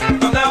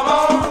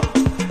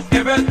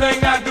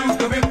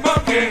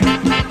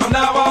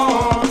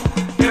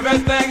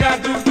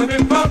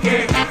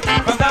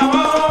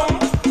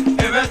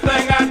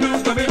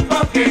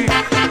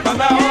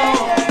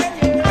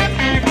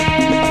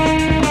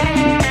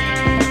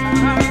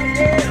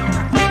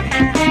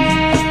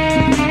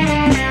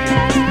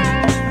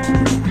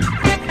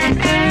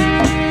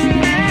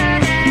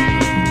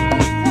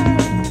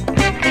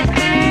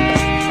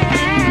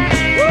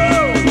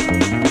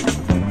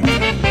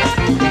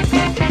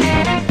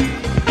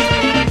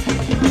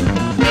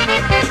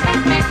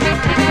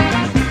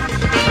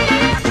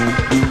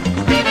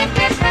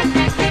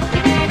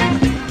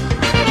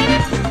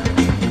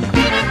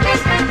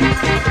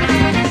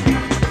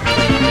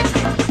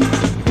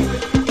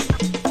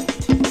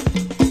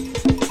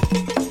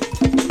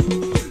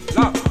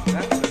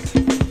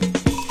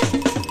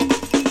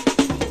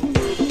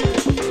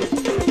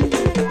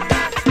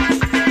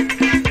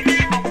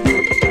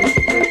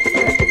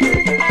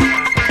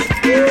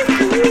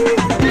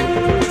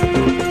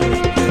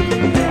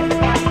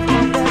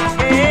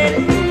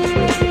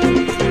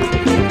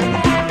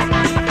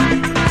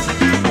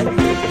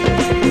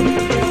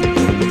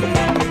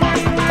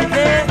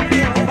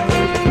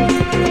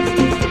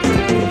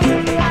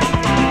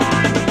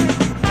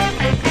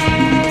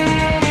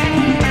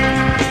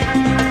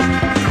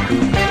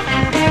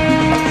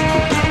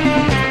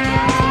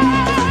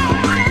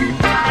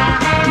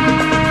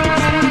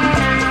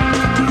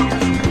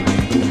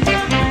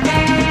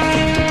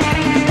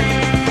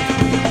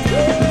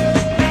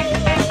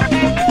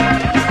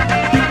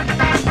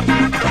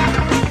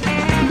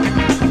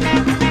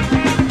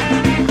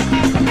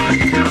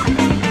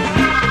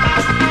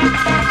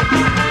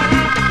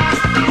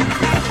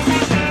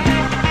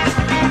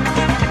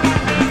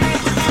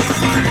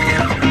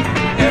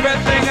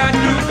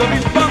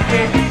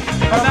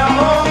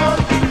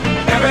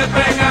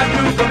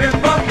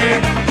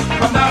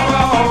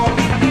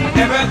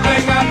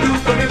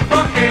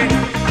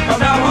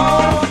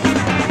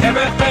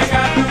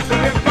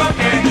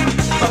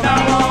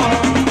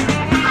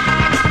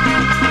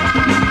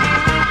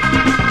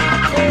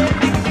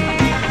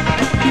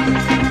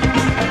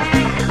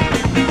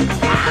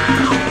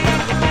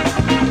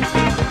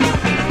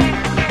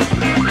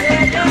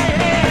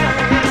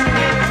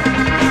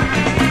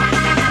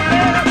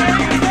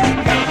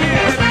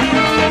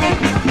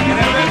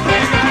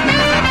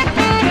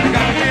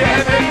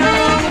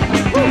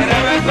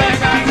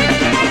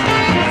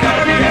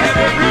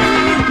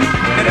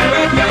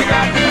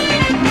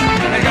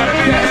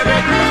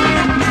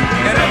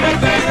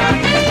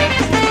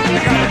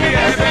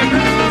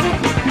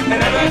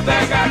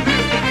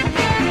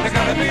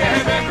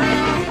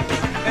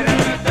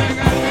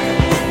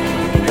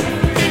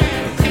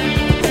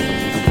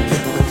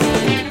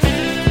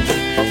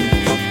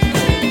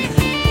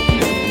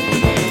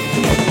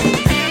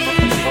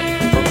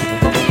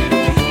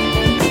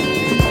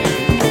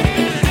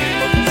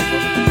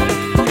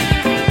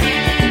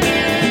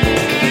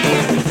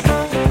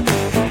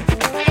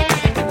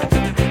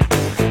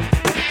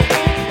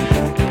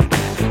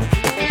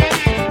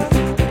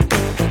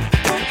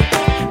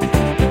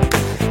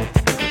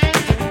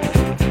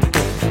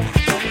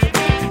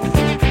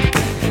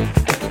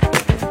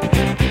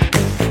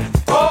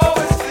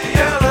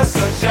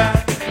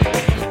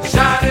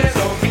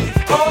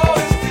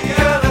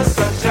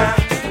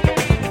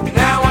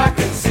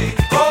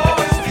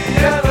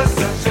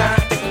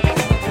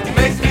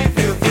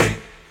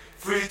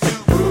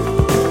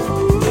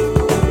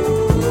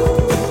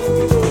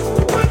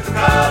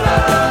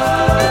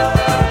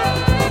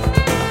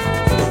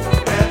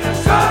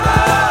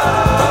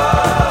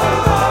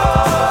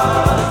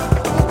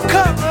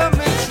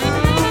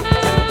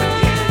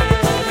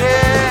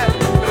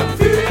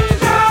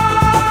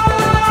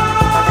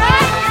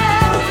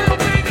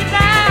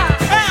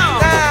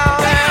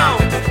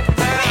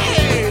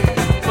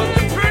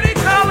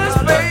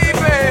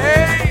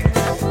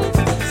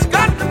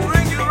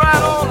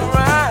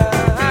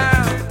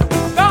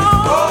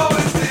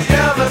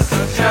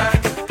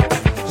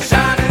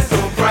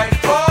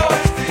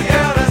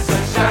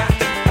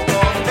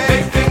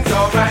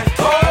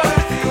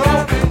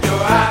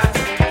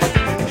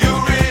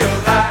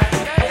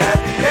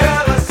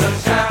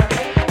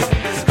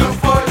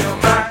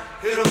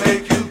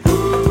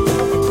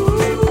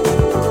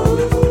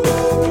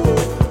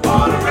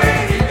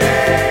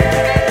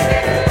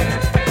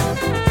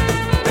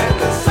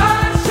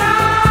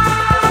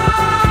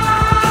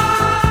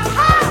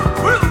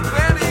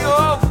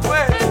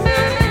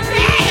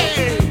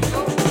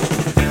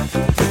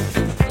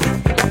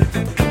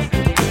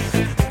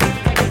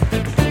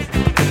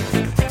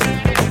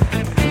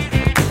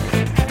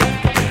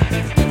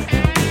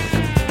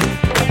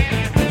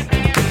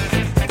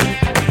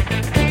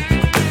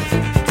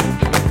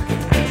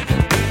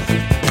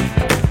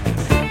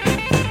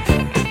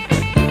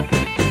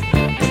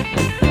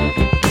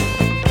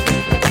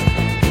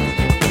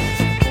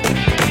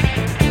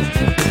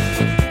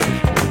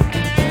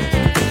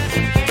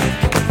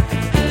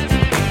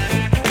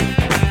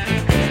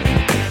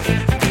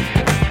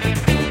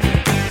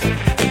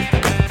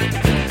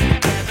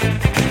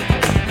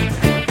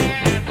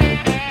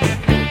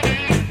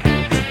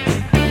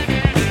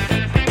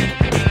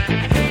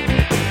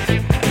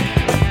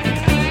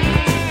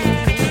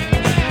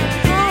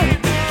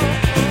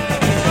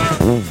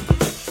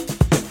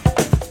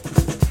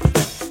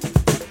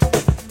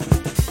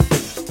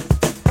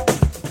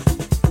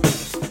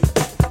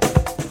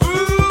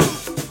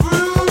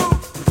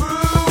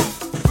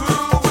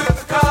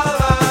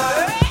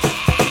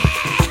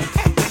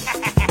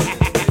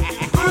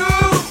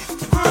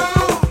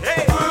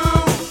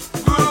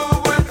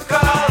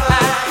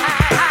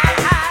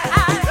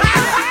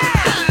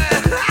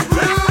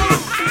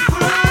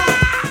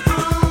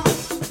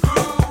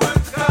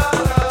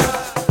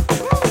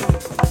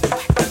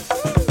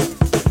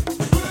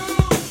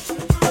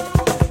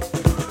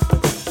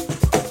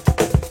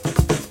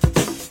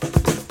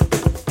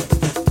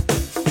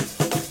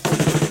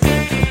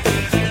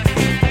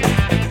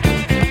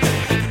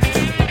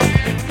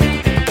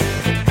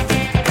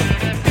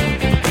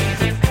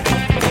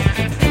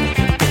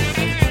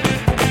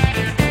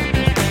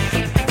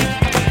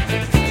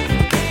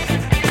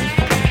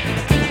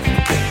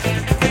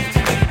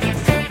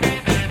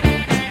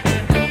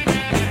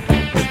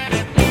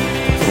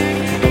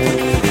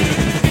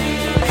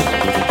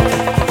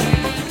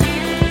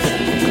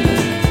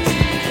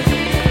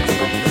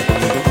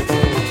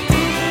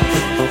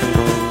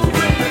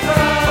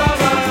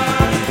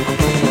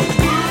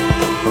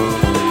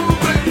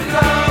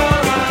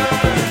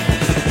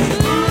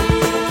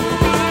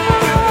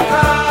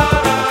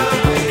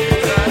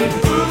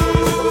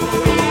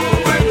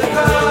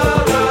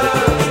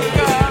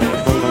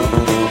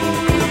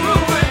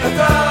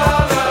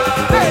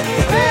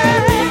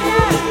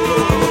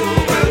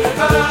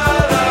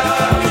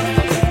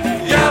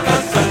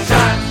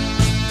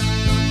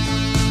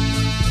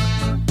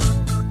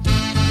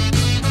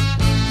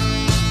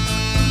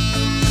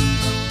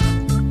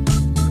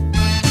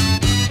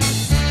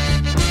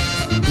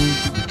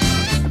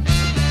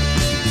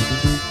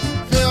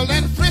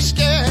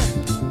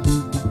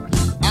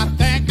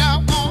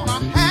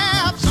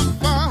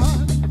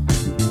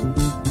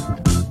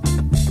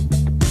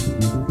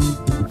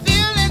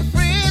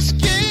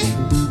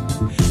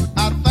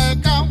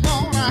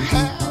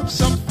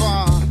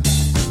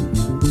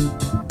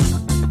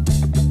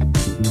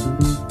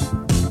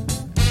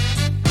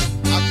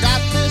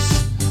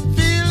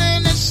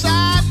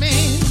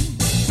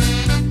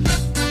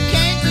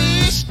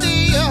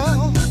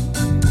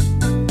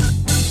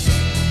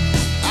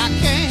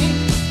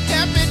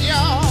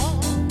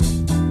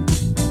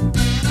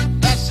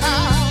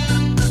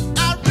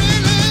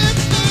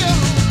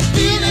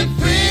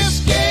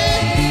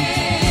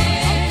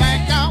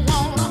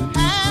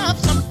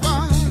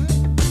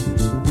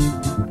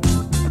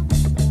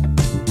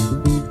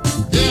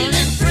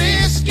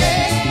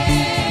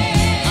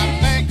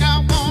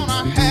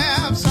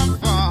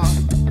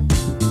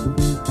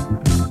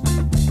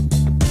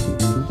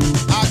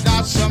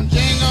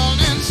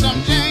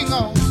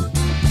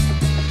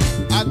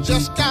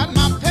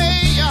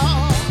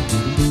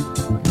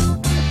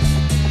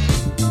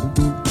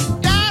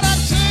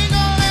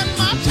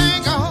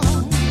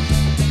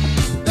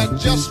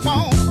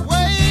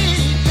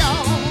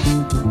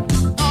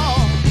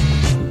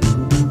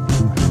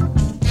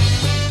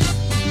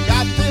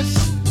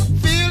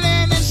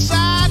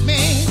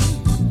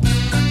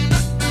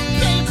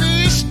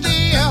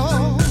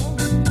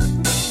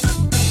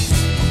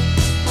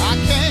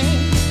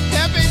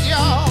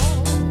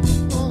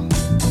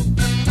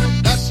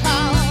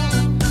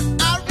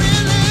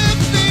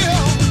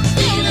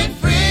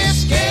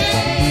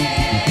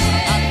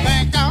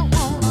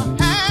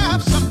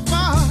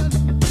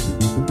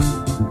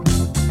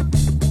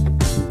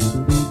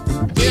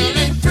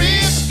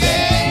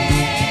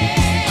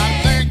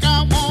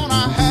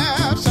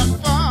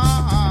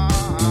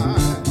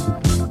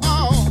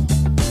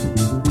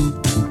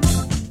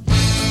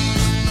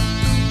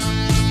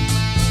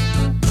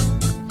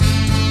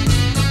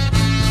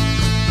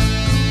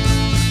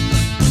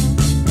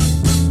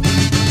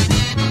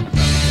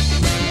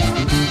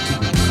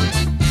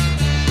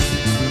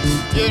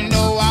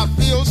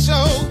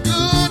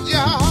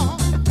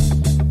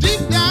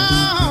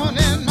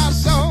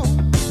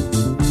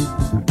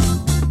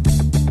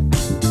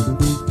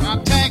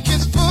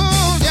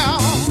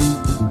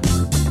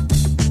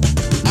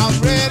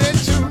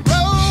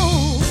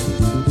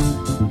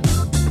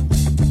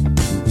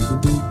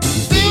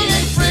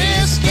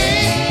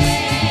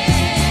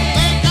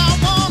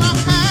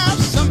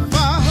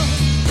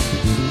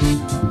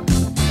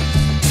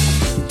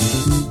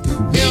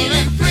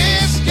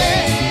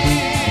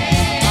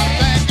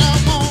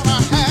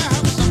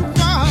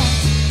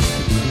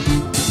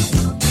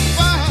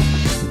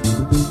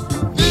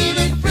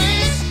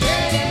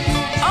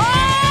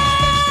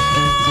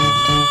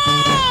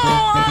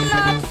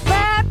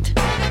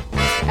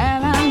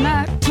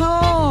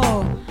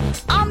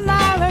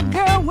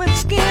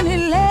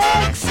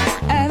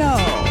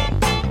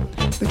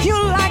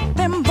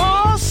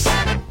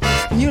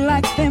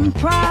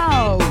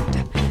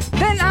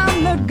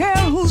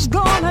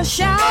 gonna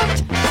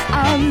shout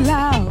out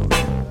loud.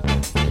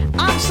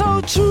 I'm so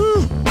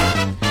true.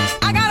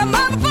 I got a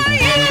mother for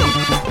you.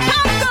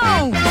 I'm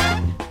gone.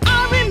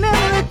 I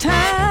remember the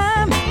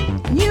time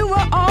you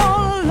were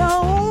all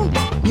alone.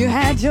 You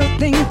had your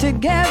thing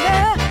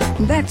together.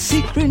 That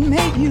secret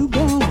made you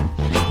go.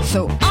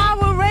 So I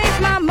will raise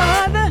my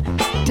mother,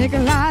 take a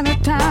lot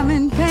of time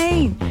and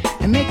pain,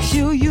 and make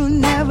sure you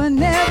never,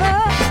 never,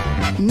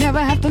 never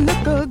have to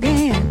look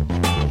again.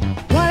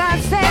 What I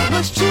said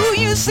was true,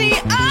 you see,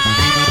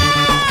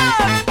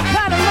 I've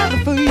got a mother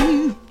for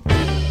you.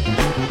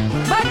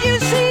 But you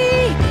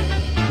see,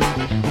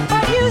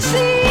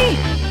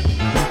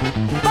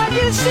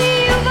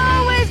 you've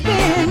always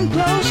been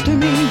close to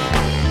me.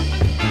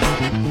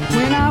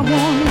 When I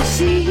wanna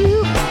see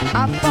you,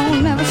 I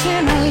phone, never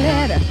send a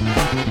letter.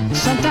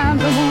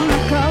 Sometimes I wanna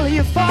call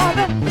your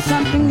father, but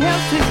something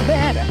else is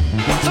better.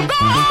 So go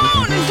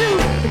on and do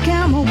the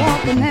camel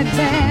walk in that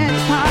bad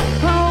pop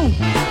home.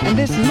 And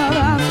this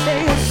mother, I'll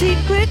stay a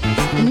secret,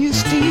 and you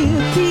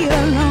still be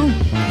alone.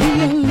 Be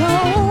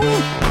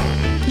alone,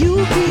 you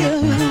be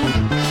alone.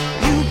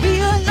 You be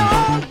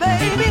alone,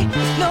 baby,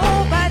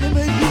 nobody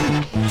but you.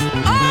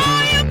 Oh,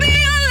 you be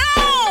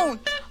alone.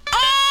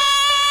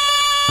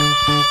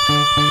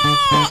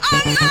 Oh,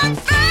 I'm not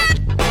fat,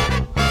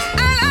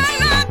 and I'm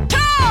not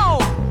tall.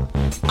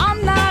 I'm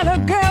not a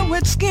girl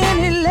with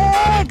skinny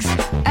legs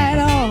at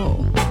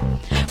all.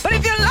 But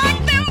if you like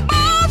them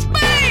balls,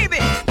 baby,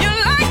 you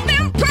like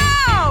them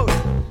proud,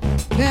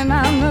 then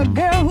I'm the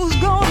girl who's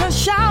gonna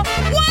shout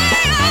way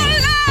out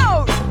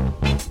loud.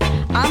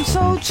 I'm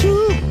so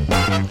true.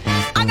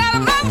 I got a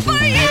mouth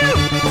for you.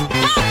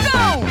 Hold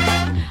on.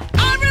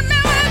 I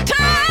remember the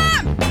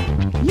time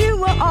you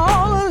were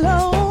all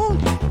alone.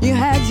 You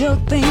had your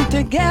thing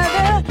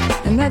together,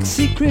 and that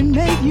secret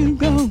made you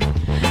go.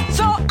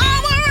 So I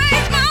will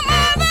raise my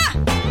mother,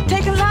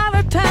 take a lot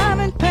of time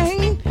and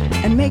pain,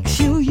 and make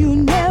sure you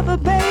never,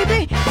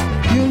 baby,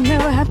 you'll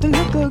never have to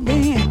look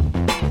again.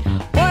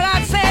 What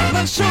I said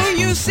was true,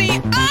 you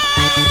see,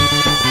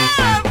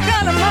 I've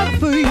got a love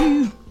for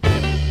you.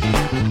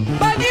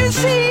 But you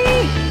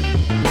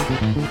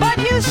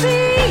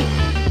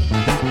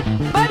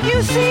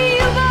see,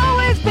 you've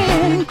always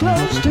been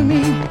close to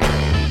me.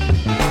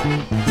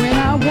 When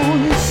I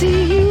wanna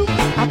see you,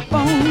 I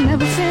phone,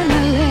 never send a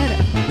letter.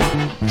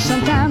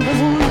 Sometimes I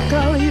wanna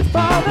call your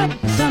father,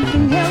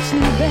 something else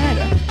is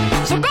better.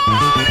 So go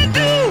on and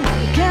do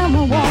the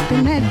camel walk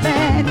in that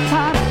bad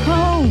pot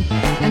home.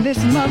 And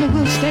this mother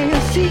will stay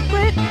a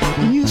secret,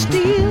 and you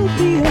still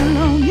be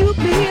alone. You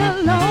be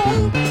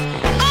alone.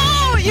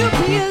 Oh, you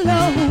be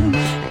alone.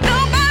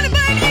 Nobody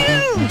but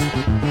you.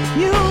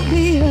 You'll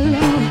be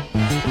alone.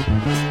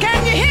 Can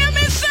you hear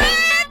me say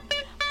it?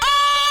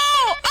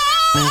 Oh,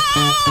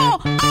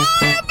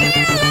 you be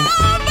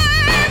alone,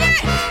 baby.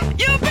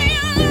 You be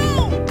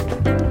alone.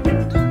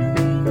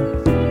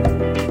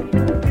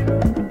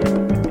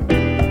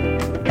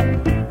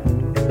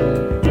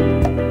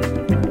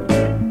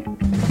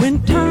 When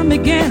time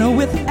began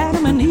with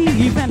Adam and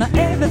Eve and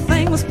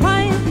everything was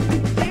plain,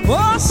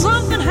 oh,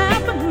 something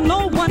happened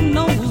no one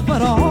knows,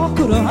 but all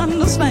could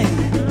understand.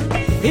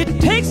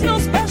 It takes no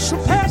special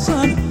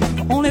person,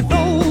 only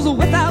those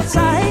without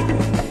sight.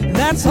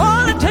 That's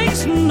all it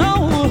takes to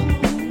know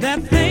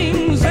that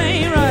things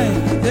ain't right.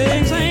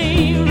 Things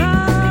ain't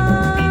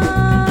right,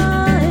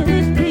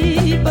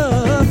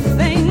 people.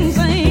 Things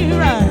ain't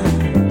right.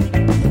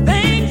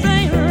 Things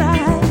ain't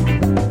right.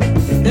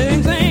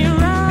 Things ain't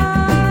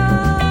right,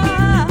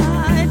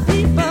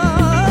 people.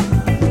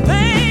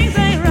 Things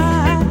ain't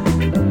right.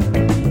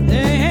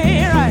 They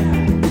ain't right.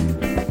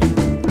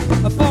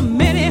 For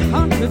many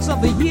hundreds of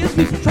the years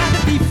we've tried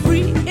to be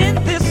free in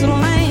this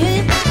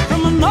land.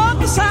 From the north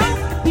to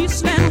south,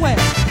 east and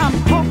west, I'm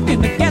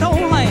talking the ghetto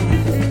land.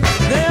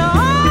 There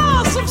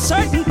are some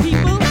certain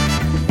people,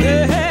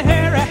 they're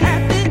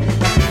happy,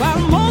 while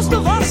most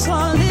of us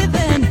are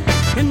living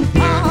in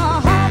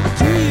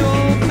poverty.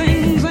 Oh,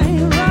 things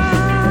ain't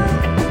right.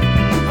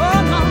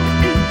 Oh, no,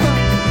 people,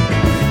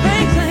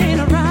 things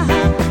ain't right.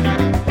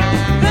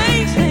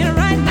 Things ain't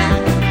right now.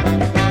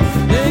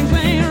 Things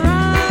ain't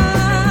right,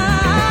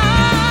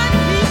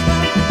 people.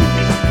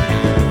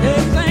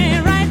 Things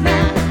ain't right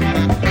now.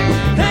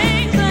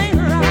 Things ain't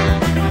right.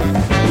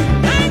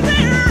 Things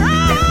ain't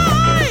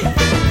right.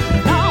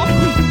 No,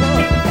 people,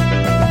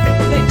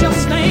 they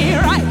just ain't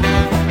right.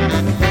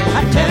 I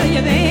tell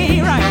you, they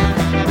ain't right.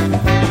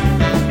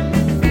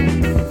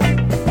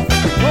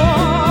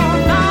 Oh,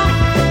 no,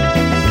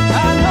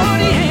 I know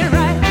they ain't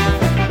right.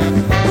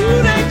 Ooh,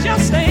 they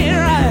just ain't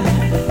right.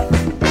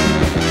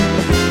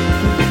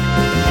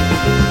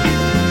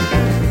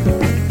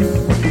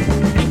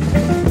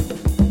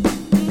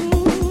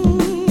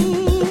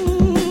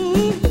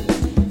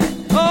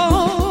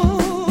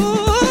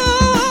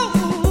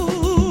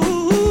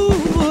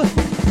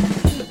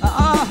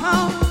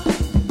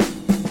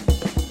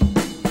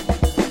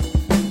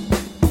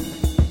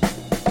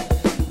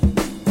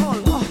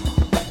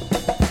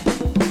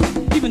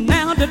 Even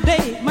now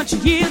today, much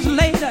years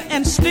later,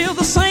 and still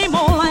the same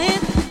old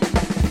land.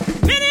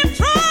 Many have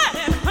tried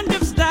and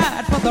hundreds died.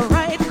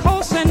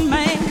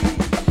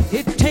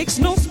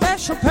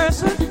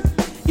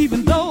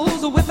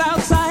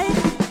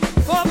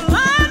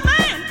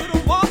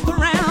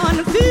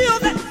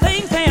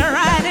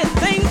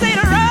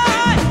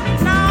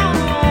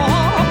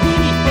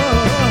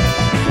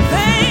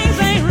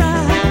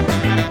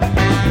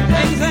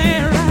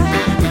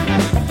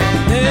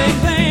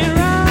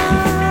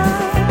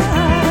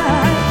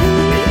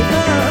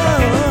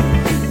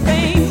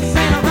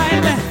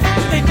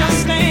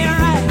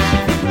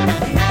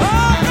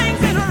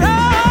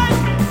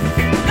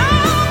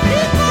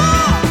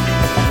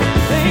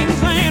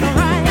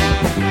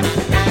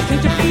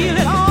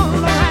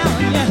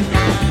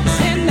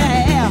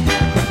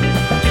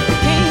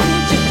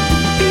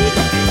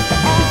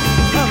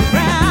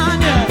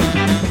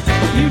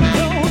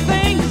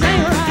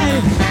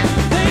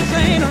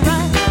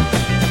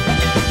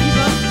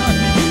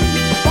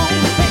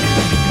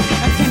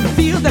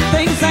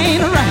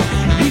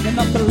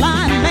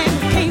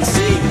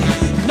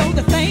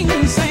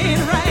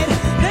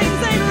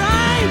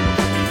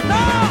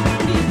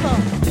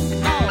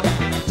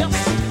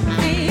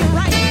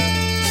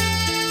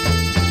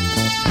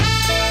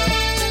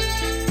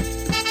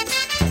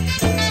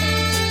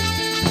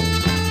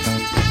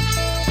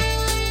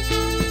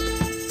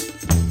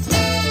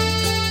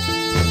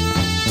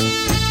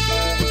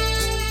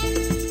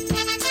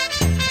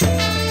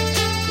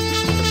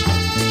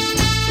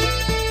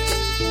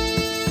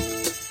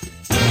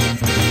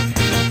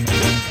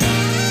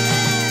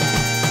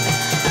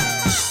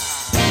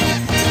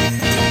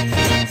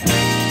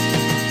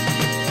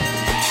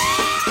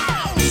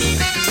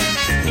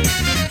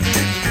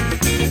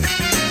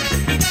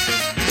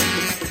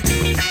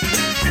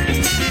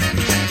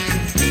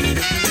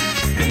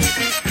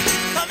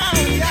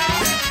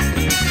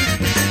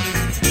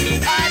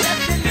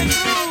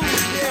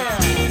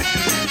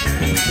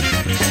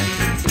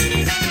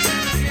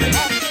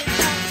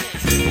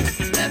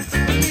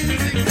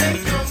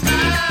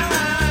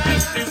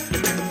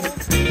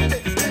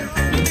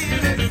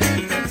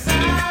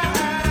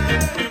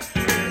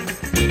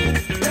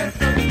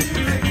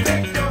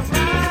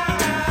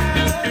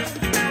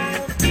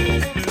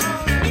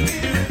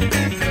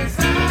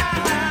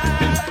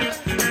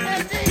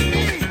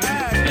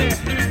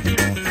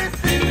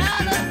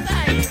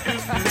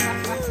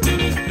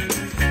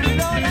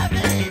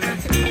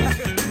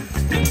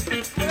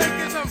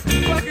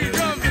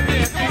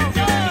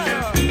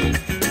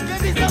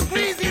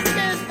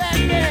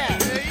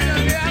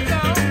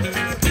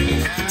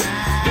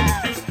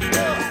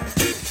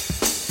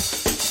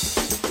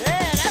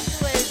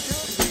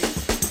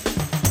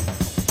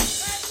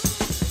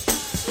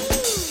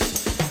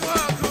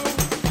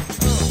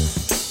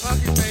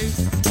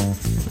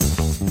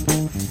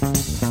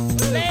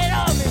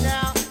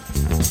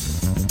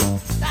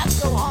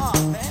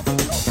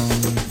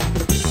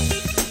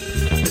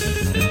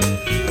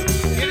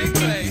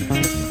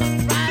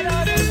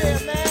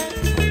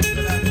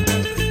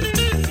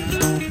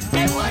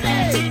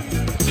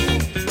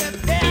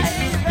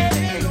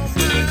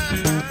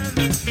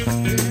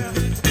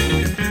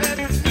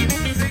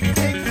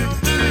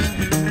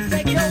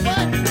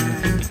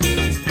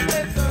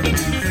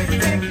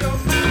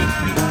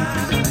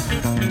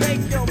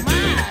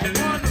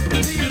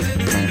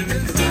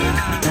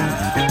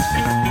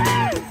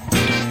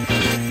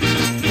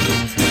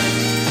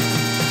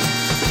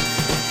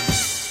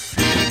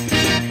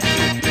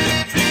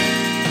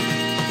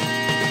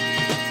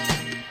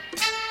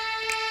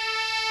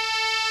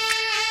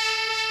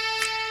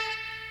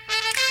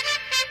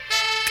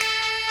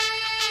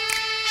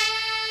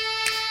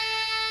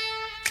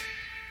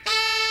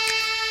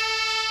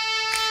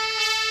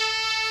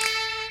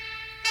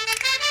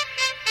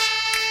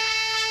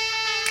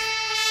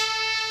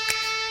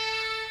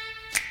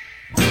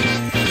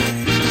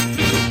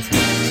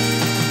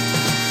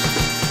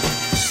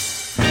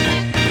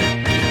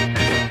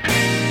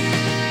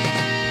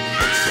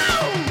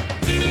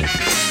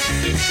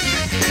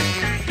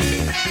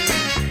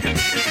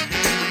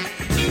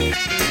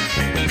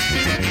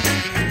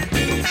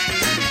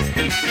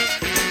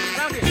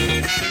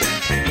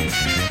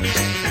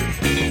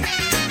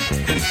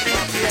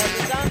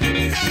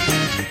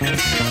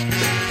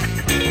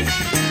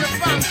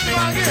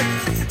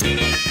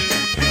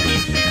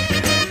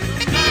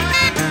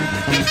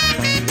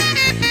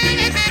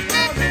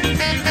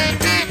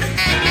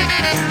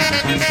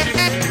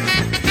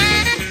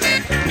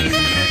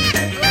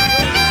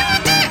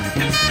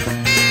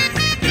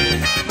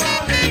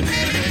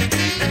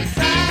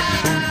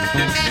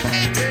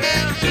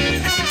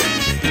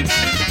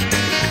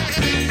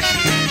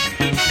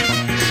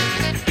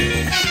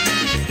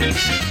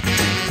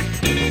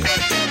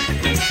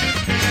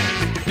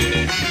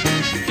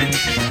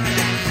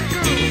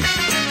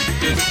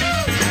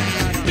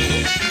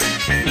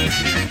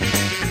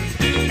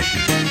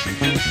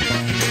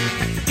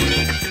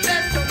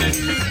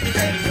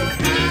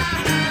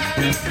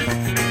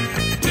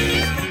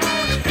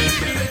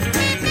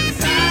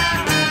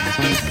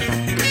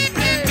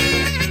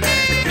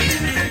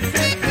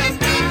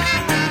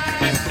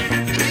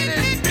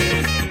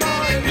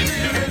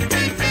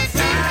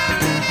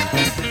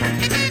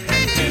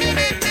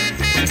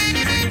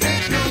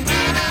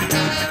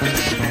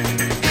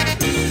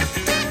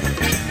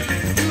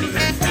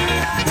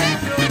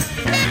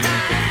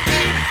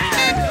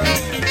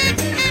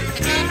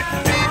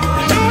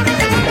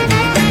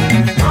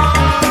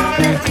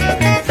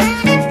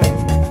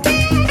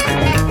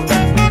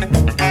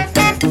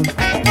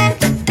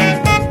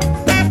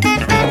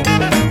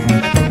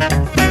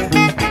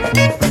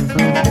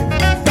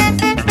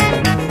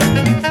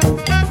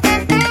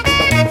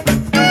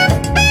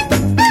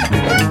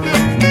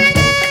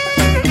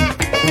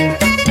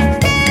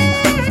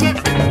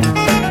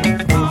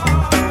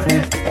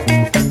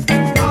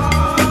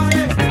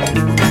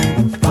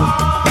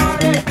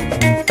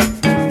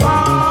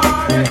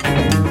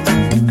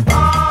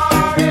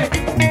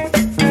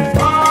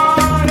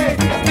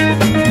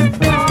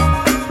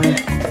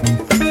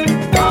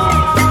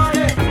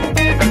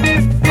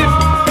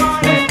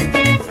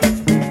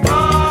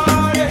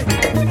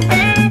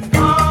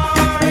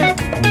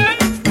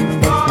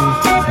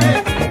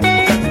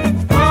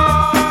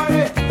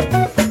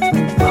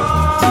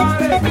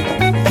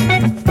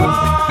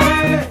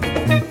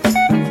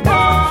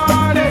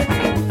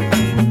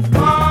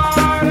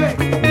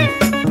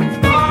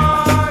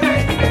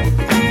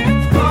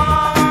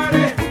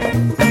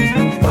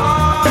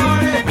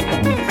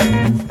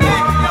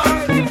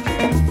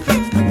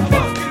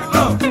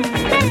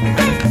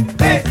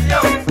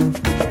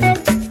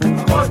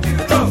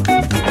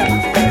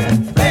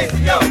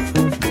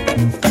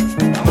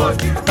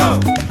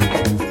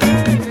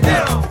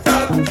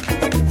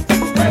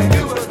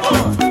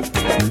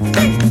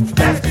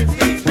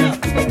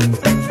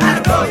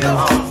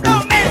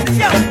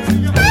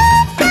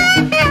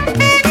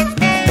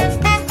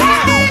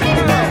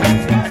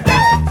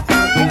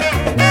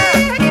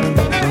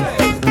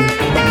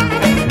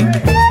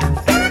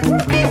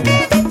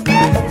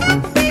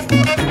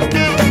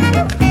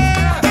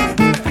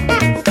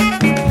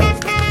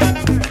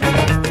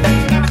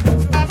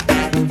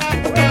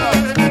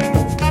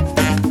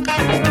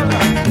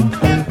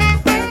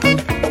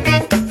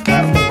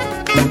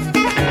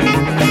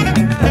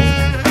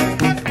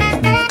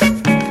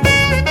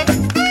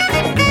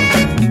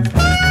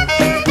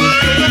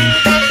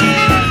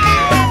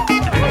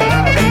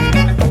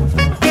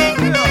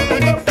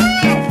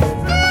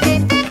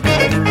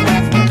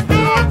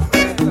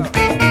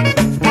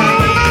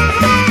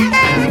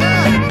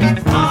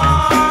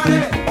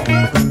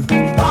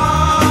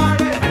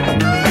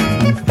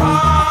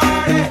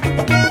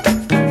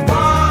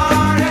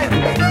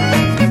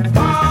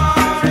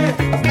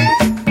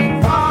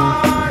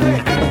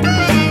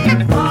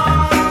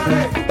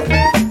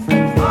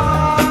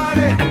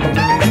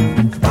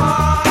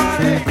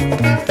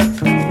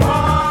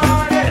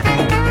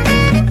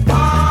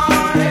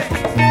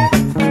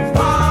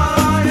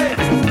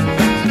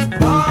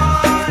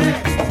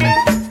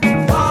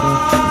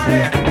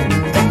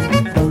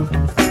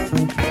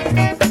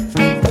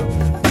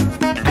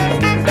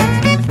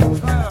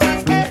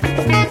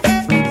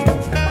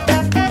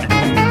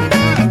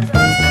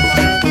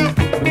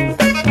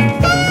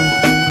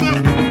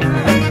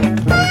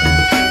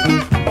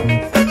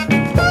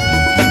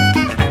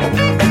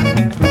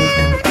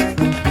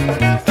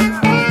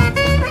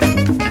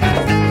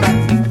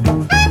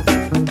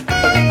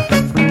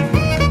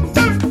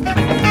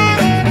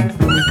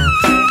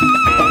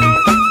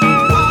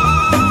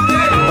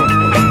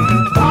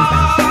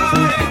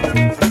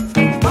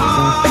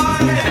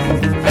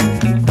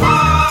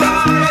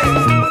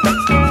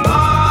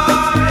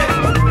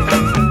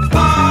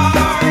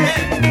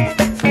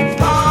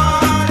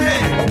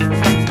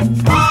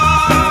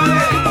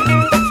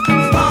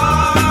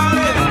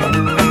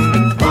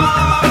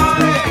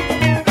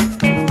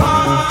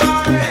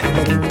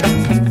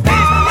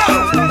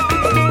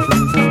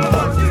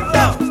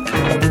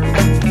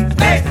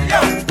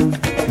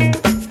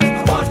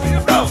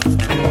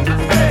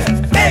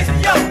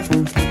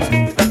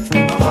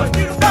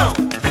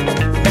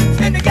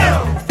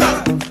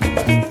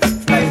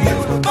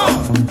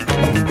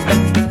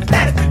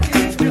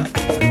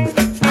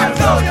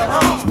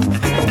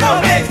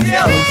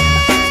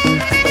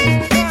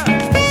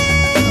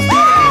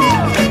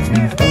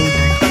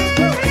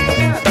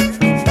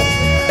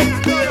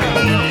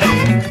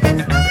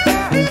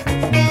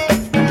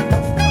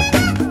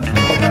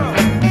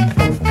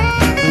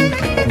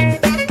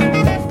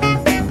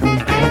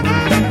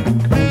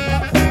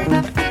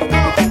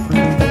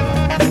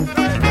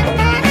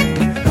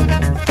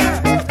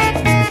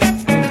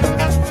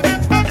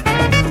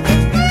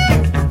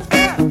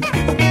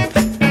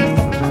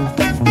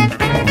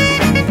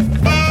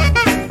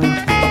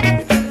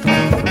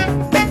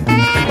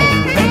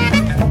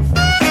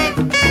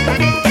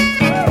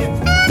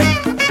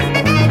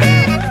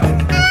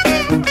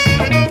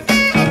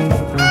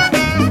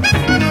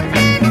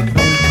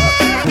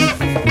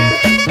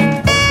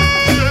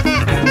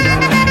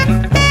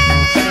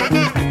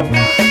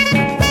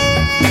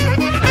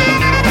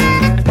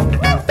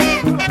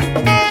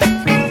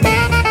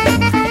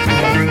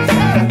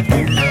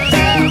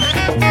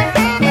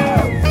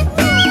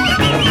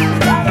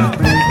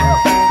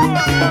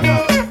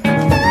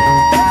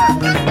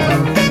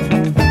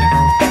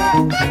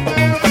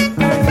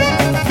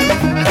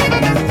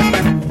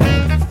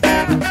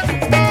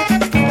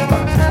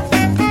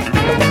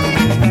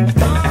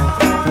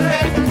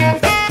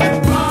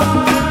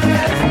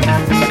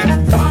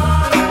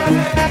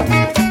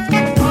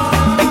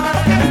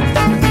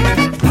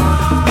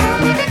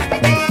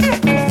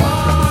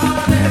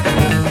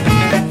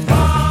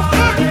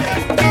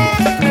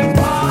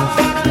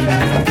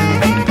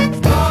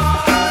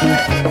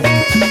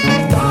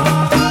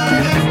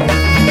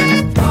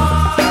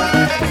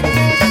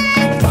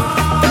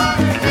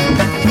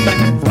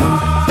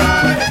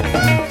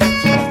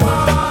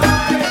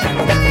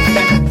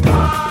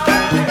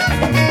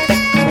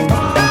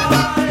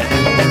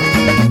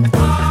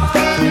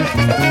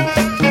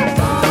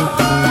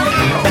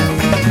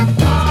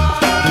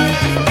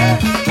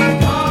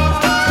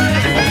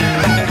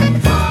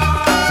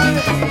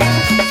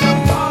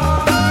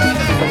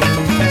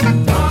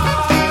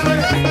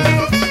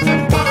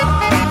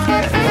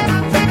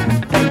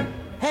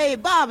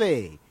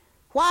 Bobby,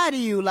 why do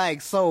you like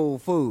soul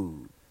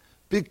food?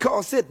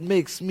 Because it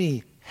makes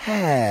me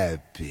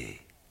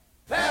happy.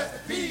 Pass the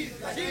peas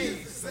like you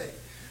used to say.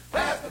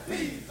 Pass the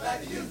peas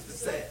like you used to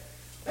say.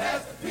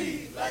 Pass the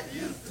peas like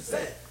you used to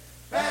say.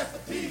 Pass the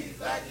peas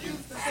like you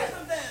used to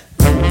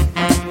say.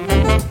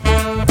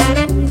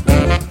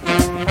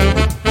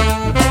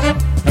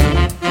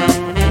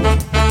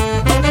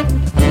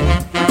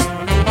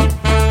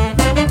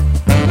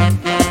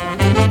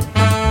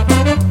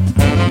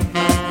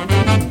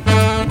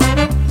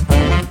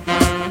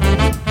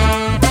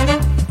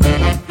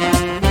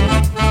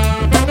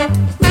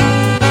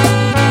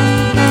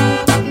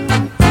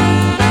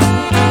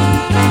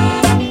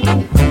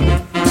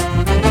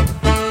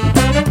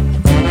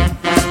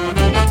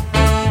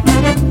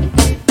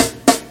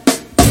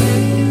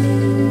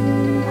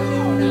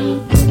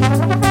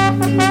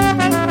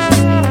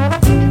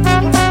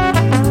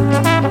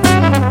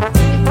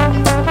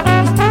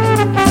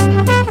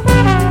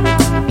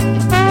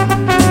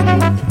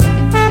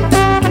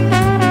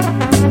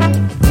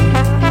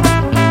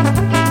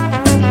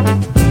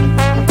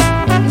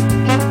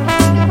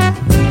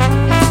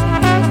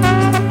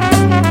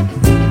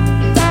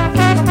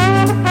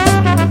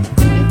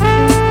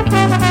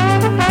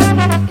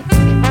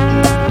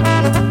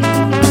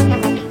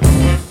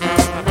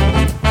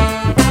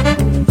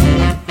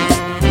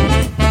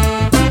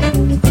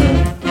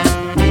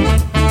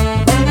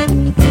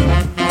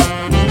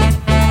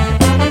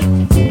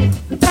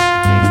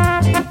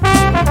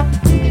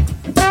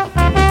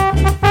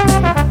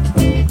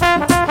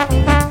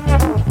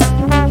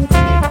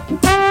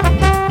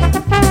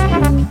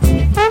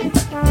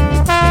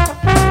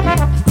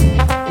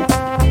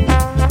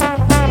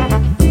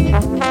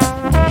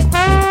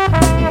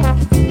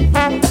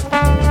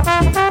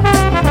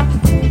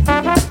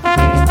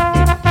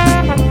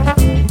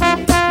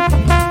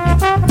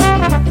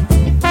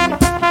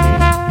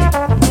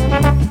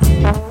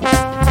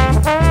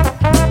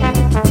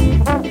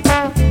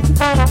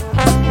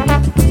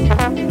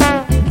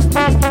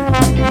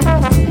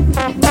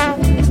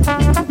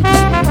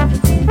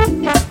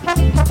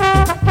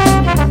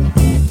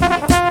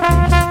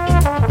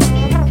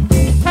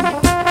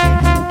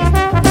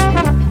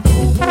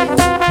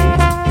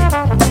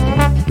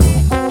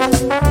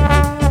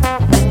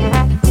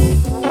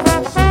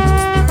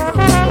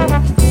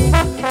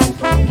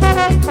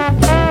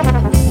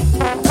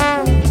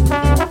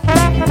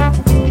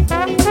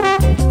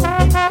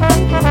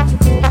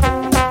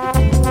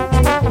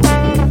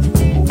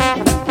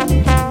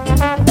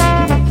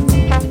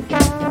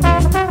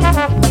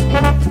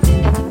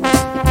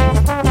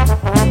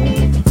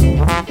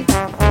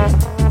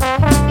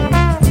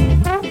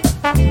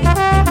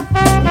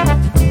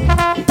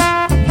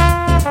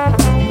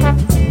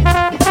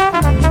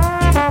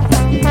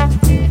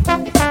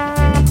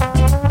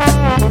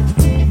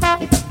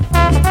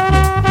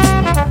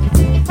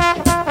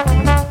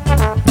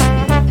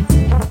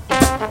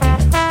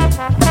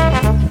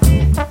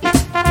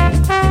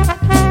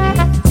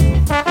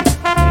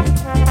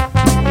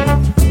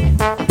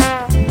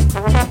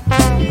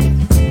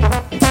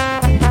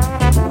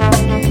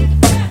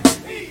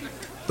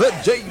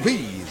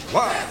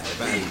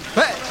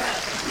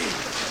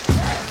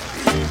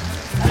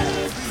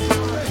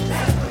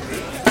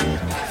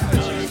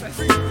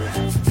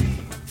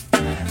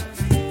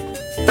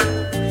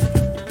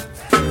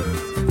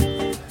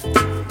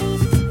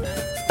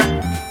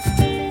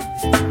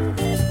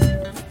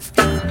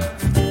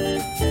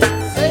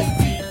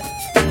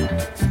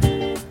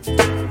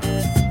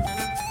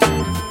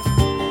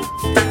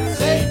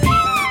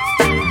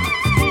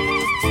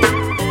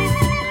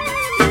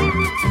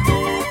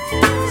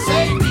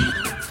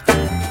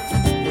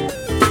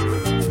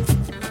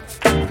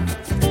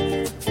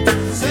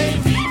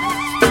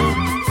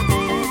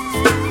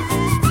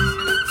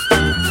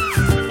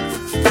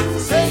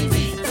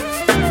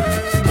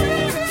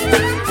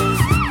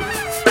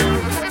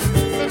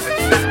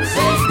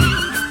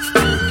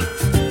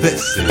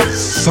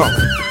 funk,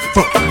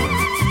 funk.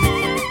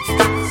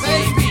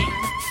 Save me.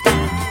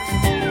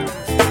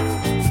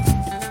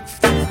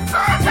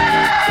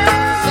 Save me.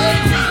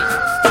 Save me.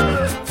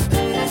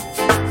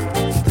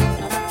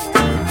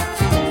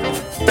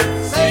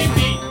 Save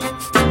me.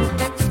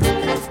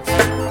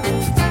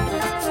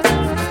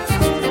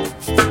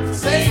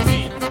 Save me. Save me.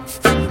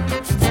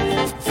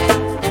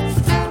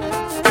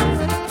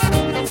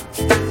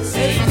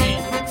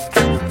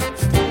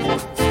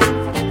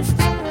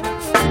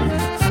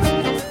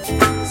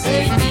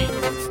 Save me.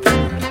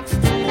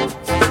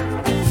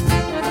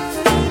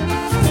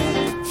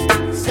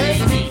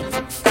 Save me.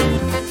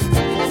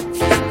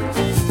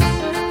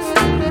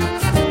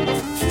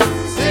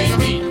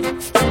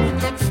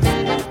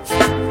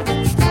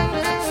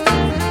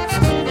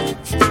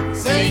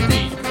 Save me. Save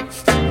me.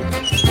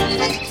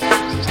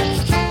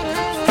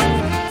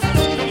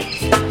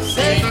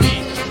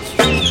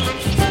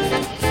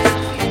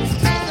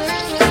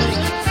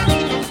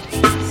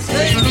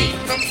 Save me.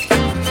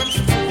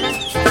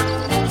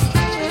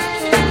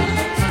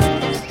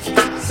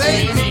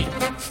 Save me.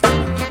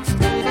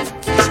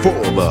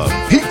 For love.